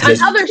 Yeah.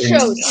 On other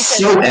shows, he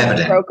says so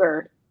evident.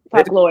 Broker,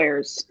 fuck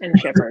lawyers and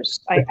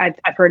shippers.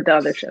 I've heard the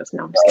other shows.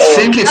 No, I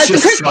think it's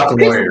just fuck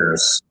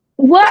lawyers.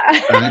 What?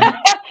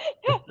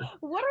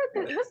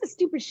 What's the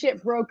stupid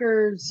shit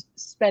brokers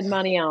spend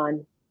money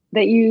on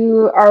that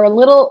you're a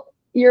little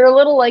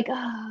like,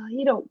 oh,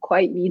 you don't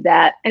quite need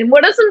that? And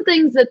what are some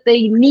things that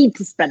they need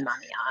to spend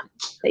money on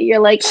that you're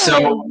like,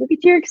 look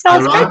at your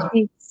Excel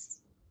spreadsheets?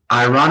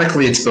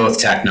 Ironically, it's both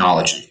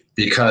technology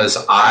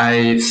because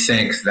I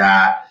think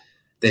that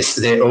they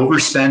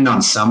overspend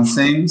on some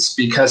things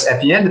because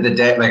at the end of the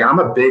day, like I'm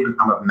a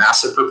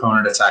massive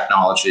proponent of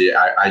technology.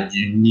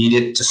 You need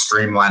it to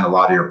streamline a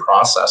lot of your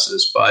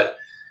processes, but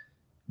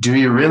do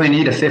you really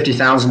need a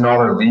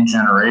 $50,000 lead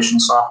generation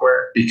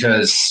software?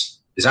 Because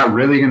is that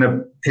really going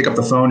to pick up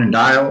the phone and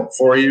dial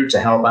for you to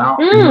help out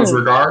in those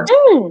regards?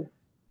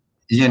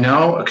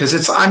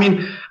 Because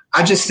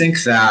I just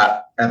think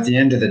that at the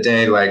end of the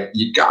day, like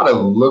you got to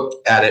look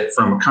at it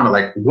from kind of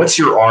like, what's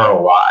your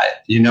ROI?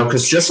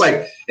 Because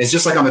it's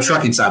just like on the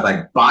trucking side,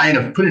 like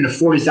putting a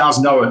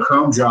 $40,000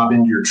 chrome job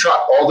into your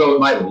truck, although it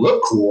might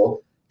look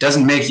cool,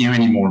 doesn't make you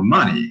any more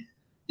money.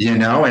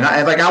 And I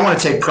want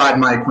to take pride in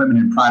my equipment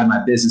and pride in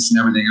my business and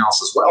everything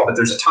else as well. But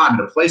there's a time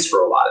and a place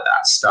for a lot of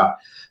that stuff.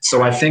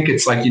 So I think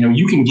it's like,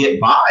 you can get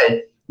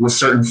by with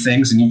certain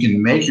things and you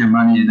can make your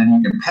money and then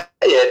you can pay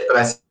it. But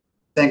I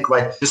think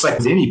like, just like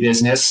with any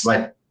business,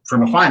 like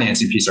from a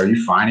financing piece. Are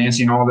you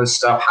financing all this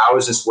stuff? How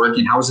is this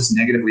working? How is this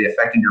negatively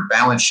affecting your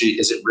balance sheet?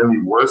 Is it really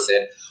worth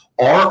it?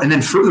 And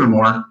then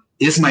furthermore,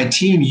 is my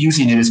team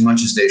using it as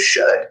much as they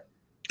should?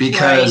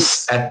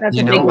 Because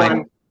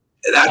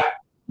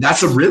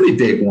that's a really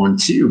big one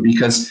too,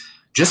 because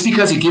just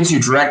because it gives you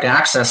direct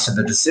access to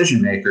the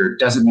decision maker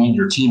doesn't mean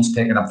your team's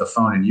picking up the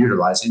phone and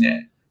utilizing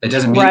it. It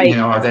doesn't mean,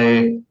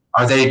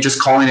 are they just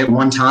calling it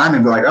one time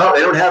and be like, oh,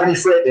 they don't have any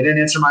freight. They didn't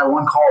answer my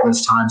one call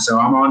this time, so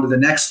I'm on to the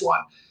next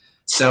one.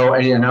 So,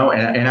 and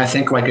I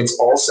think like it's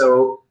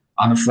also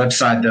on the flip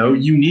side though,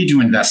 you need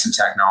to invest in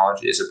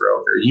technology as a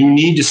broker. You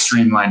need to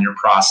streamline your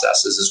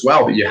processes as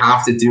well, but you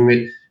have to do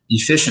it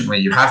efficiently.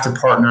 You have to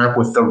partner up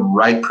with the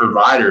right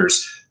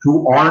providers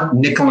who aren't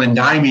nickel and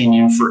diming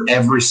you for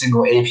every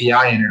single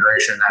API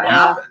integration that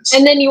happens.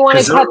 And then you want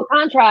to cut the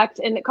contract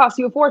and it costs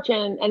you a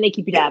fortune and they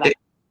keep your data.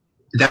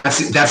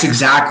 That's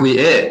exactly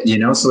it.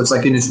 So it's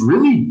like, and it's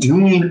really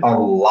doing a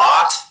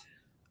lot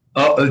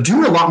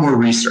more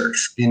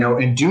research,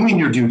 and doing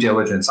your due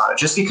diligence on it.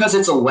 Just because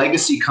it's a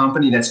legacy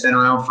company that's been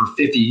around for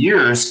 50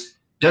 years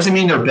doesn't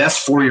mean they're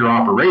best for your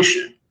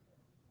operation.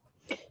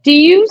 Do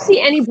you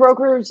see any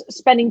brokers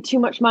spending too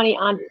much money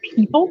on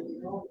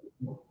people?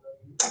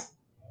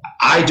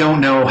 I don't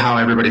know how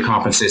everybody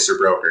compensates their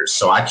brokers,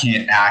 so I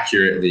can't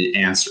accurately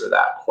answer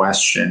that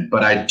question.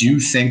 But I do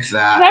think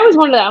that I was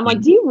wondering. I'm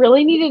like, do you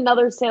really need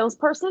another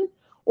salesperson,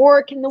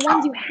 or can the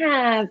ones you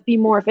have be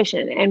more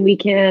efficient? And we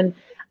can,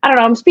 I don't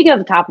know. I'm speaking off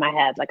the top of my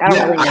head. Like, I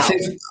don't really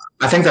know.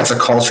 I think that's a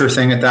culture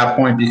thing at that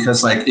point,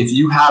 because like if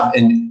you have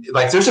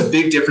there's a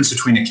big difference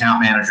between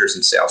account managers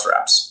and sales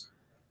reps.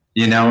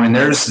 And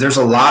there's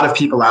a lot of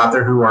people out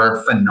there who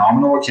are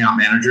phenomenal account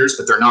managers,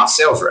 but they're not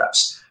sales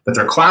reps. But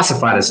they're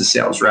classified as a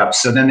sales rep.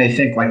 So then they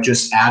think like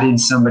just adding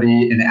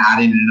somebody and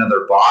adding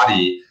another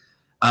body.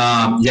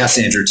 Yes,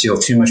 Andrew Teal,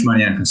 too much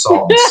money on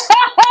consultants.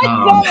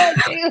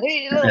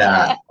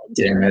 Yeah,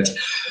 damn it.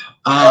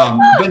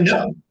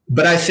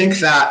 But I think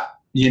that,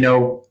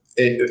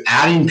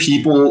 adding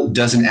people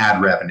doesn't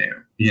add revenue,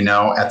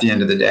 at the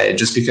end of the day,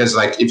 just because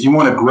like if you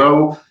want to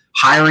grow,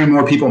 hiring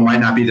more people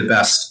might not be the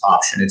best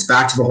option. It's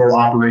back to the whole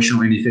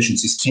operational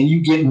inefficiencies. Can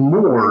you get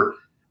more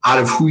out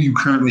of who you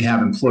currently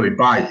have employed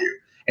by you?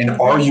 And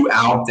are you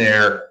out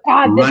there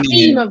the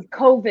theme of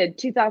COVID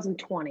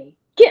 2020?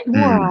 Get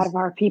more out of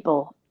our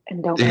people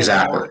and don't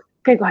exactly.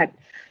 Okay, go ahead.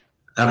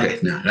 Okay,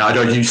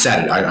 no, you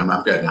said it.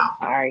 I'm good now.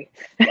 Sorry.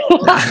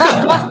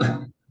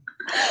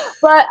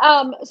 But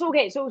so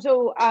just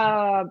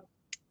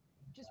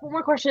one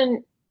more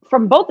question for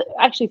both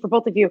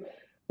of you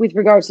with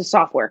regards to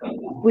software,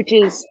 which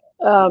is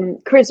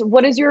Chris,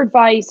 what is your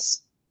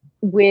advice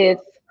with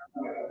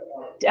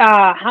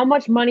how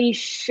much money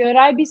should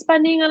I be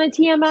spending on a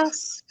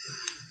TMS?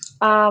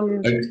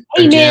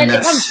 Hey man,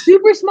 if I'm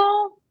super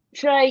small,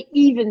 should I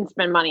even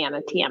spend money on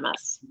a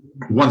TMS?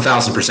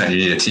 1,000% you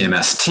need a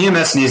TMS.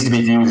 TMS needs to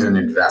be viewed as an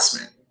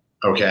investment.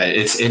 Okay.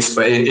 It's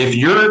if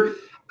you're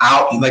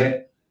out,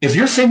 like if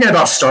you're thinking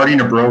about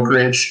starting a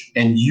brokerage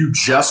and you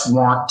just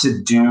want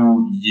to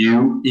do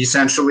you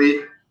essentially,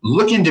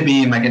 look into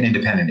being like an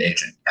independent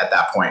agent at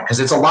that point,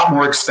 because it's a lot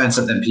more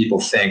expensive than people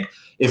think.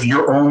 If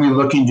you're only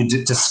looking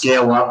to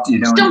scale up,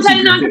 don't sign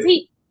a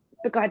non-compete.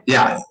 But go ahead.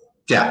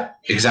 Yeah,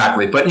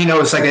 exactly. But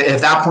it's like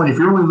at that point, if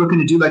you're only looking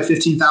to do like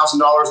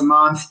 $15,000 a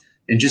month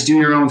and just do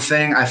your own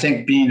thing, I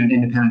think being an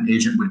independent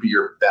agent would be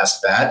your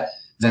best bet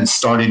than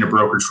starting a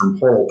brokerage from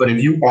whole. But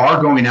if you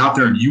are going out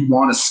there and you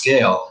want to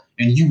scale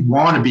and you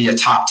want to be a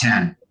top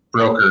 10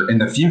 broker in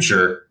the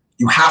future,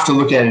 you have to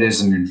look at it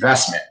as an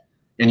investment.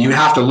 And you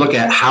have to look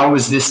at how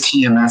is this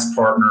TMS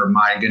partner of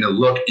mine going to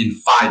look in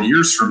 5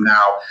 years from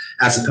now,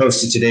 as opposed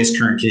to today's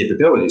current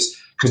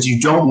capabilities. Because you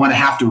don't want to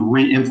have to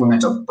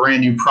re-implement a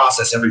brand new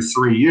process every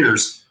 3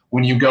 years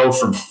when you go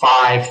from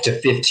 5 to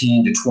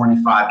 15 to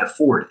 25 to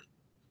 40.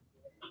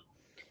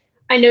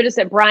 I noticed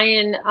that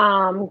Brian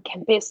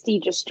Campisti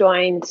just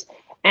joined,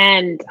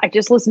 and I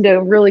just listened to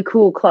a really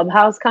cool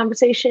Clubhouse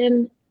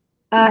conversation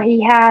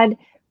he had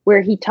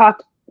where he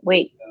talked.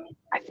 Wait,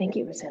 I think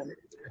it was him.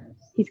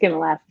 He's going to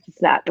laugh if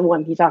it's not the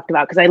one he talked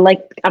about, because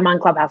I'm on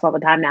Clubhouse all the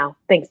time now,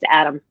 thanks to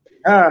Adam.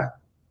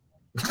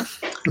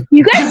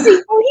 You guys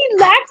see how he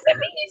laughs at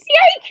me? You see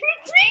how he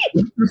treats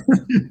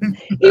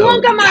me? He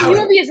won't come on. He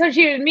won't be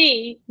associated with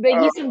me, but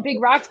he's some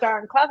big rock star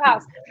in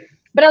Clubhouse.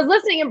 But I was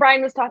listening, and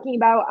Brian was talking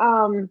about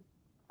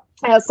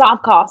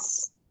soft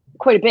costs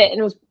quite a bit,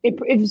 and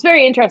it was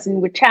very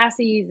interesting with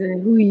chassis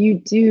and who you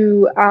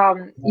do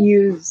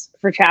use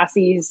for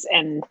chassis.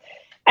 And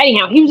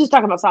anyhow, he was just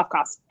talking about soft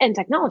costs and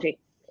technology.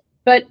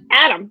 But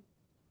Adam,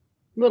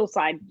 little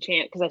side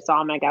chant because I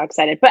saw him and I got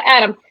excited. But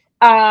Adam,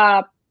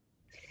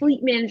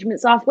 fleet management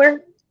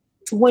software,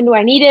 when do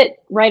I need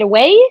it? Right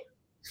away?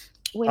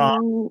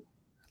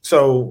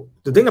 So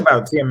the thing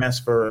about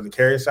TMS for the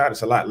carrier side,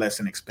 it's a lot less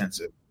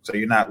inexpensive. So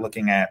you're not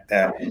looking at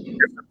that.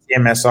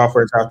 TMS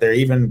softwares out there.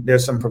 Even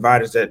there's some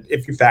providers that,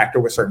 if you factor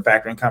with certain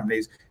factoring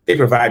companies, they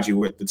provide you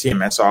with the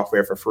TMS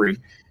software for free.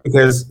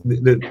 Because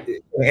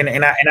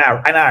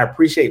I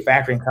appreciate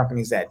factoring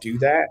companies that do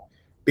that.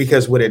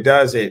 because what it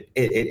does,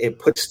 it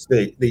puts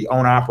the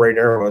owner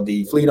operator or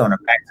the fleet owner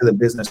back to the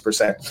business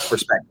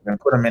perspective and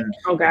put them in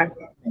things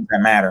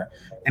that matter.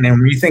 And then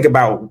when you think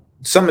about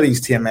some of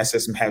these TMS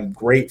systems have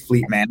great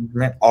fleet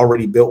management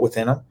already built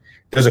within them.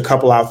 There's a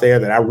couple out there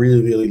that I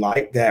really, really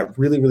like that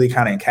really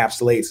kind of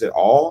encapsulates it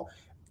all.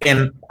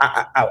 And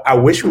I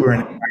wish we were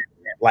in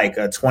like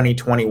a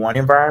 2021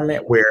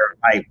 environment where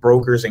like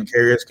brokers and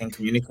carriers can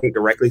communicate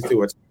directly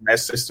through a TMS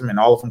system and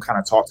all of them kind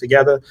of talk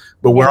together.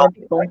 But we're on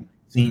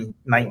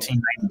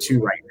 1992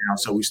 right now,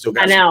 so we still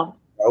got to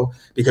go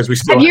because we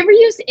still. Have you ever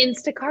used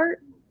Instacart?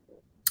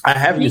 I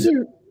have used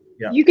it.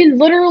 Yeah. You can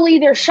literally,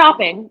 they're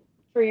shopping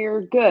for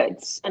your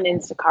goods on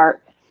Instacart.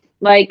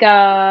 Like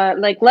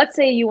let's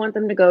say you want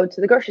them to go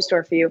to the grocery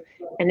store for you,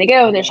 and they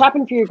go and they're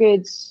shopping for your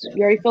goods.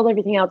 You already filled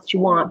everything out that you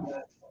want,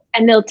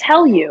 and they'll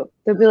tell you,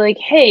 they'll be like,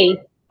 "Hey,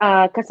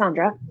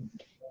 Cassandra,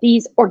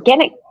 these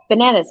organic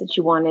bananas that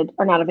you wanted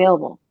are not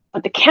available,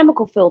 but the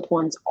chemical filled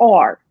ones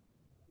are.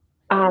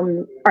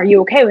 Are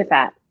you okay with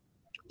that?"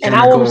 And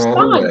I will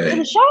respond to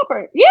the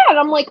shopper. Yeah, and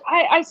I'm like,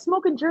 I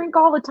smoke and drink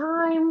all the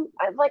time.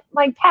 I like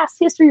my past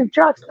history of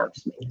drugs. No, I'm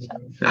just making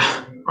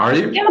stuff. Are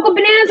you? Chemical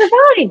bananas are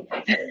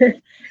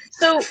fine.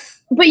 So,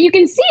 but you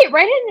can see it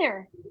right in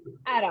there,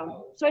 Adam.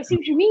 So I see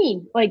what you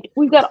mean. Like,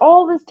 we've got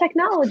all this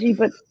technology,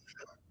 but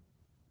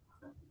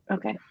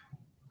okay.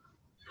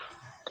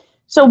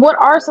 So what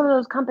are some of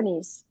those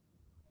companies,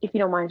 if you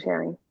don't mind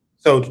sharing?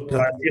 So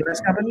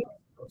TMS company.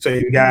 So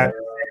you've got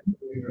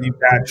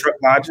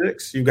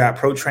TruckLogix, you've got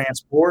Pro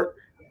Transport,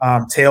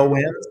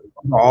 Tailwind,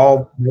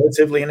 all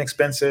relatively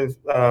inexpensive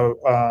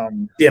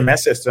TMS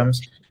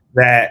systems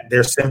that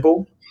they're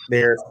simple.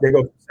 They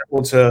go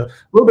simple to a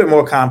little bit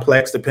more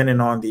complex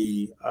depending on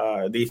the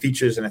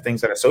features and the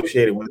things that are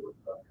associated with it.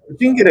 But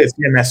you can get a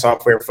TMS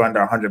software for under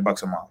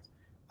 $100 a month.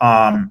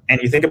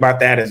 And you think about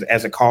that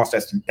as a cost,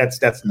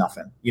 that's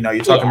nothing. You know,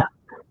 you're talking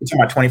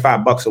about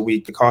 $25 a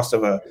week, the cost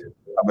of a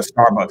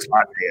Starbucks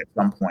latte at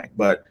some point.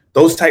 But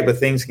those type of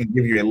things can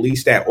give you at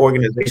least that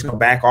organizational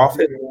back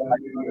office.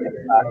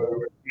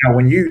 You know,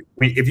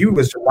 if you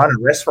was to run a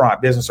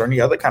restaurant business or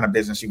any other kind of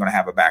business, you're going to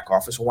have a back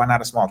office. Well, why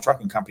not a small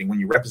trucking company when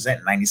you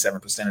represent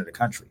 97% of the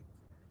country?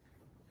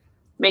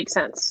 Makes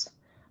sense.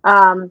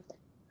 To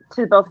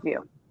both of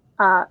you.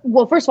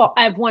 Well, first of all,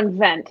 I have one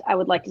vent I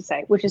would like to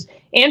say, which is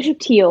Andrew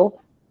Teal,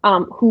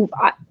 who,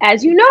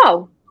 as you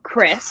know,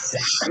 Chris,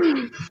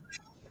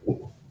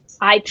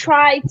 I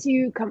try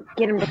to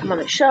get him to come on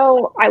the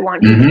show. I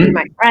want him to be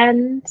my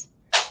friend.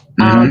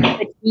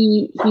 But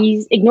he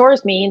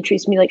ignores me and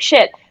treats me like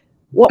shit.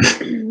 Well,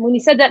 when he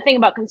said that thing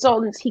about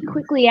consultants, he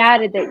quickly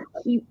added that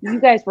you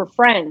guys were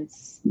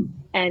friends,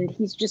 and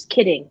he's just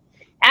kidding.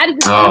 Added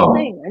this whole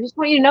thing. I just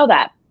want you to know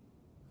that.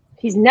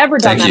 He's never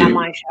done that on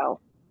my show.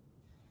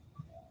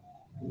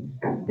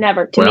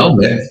 Never.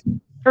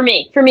 For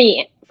me,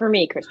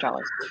 Chris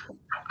Charles.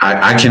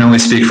 I can only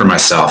speak for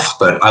myself,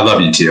 but I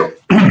love you too.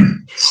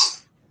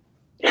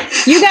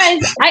 You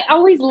guys, I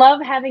always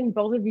love having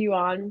both of you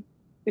on.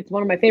 It's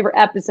one of my favorite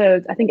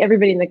episodes. I think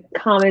everybody in the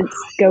comments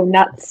go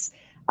nuts.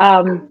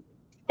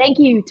 Thank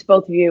you to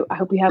both of you. I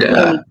hope you have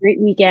a great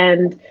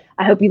weekend.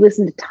 I hope you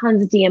listen to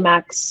tons of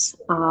DMX.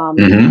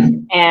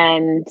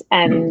 And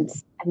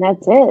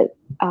that's it.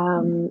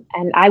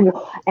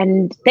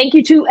 And thank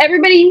you to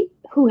everybody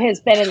who has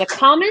been in the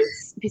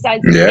comments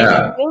besides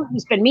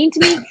who's been mean to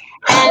me.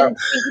 And thank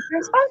you to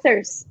our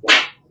sponsors.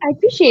 I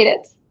appreciate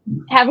it.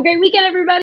 Have a great weekend, everybody.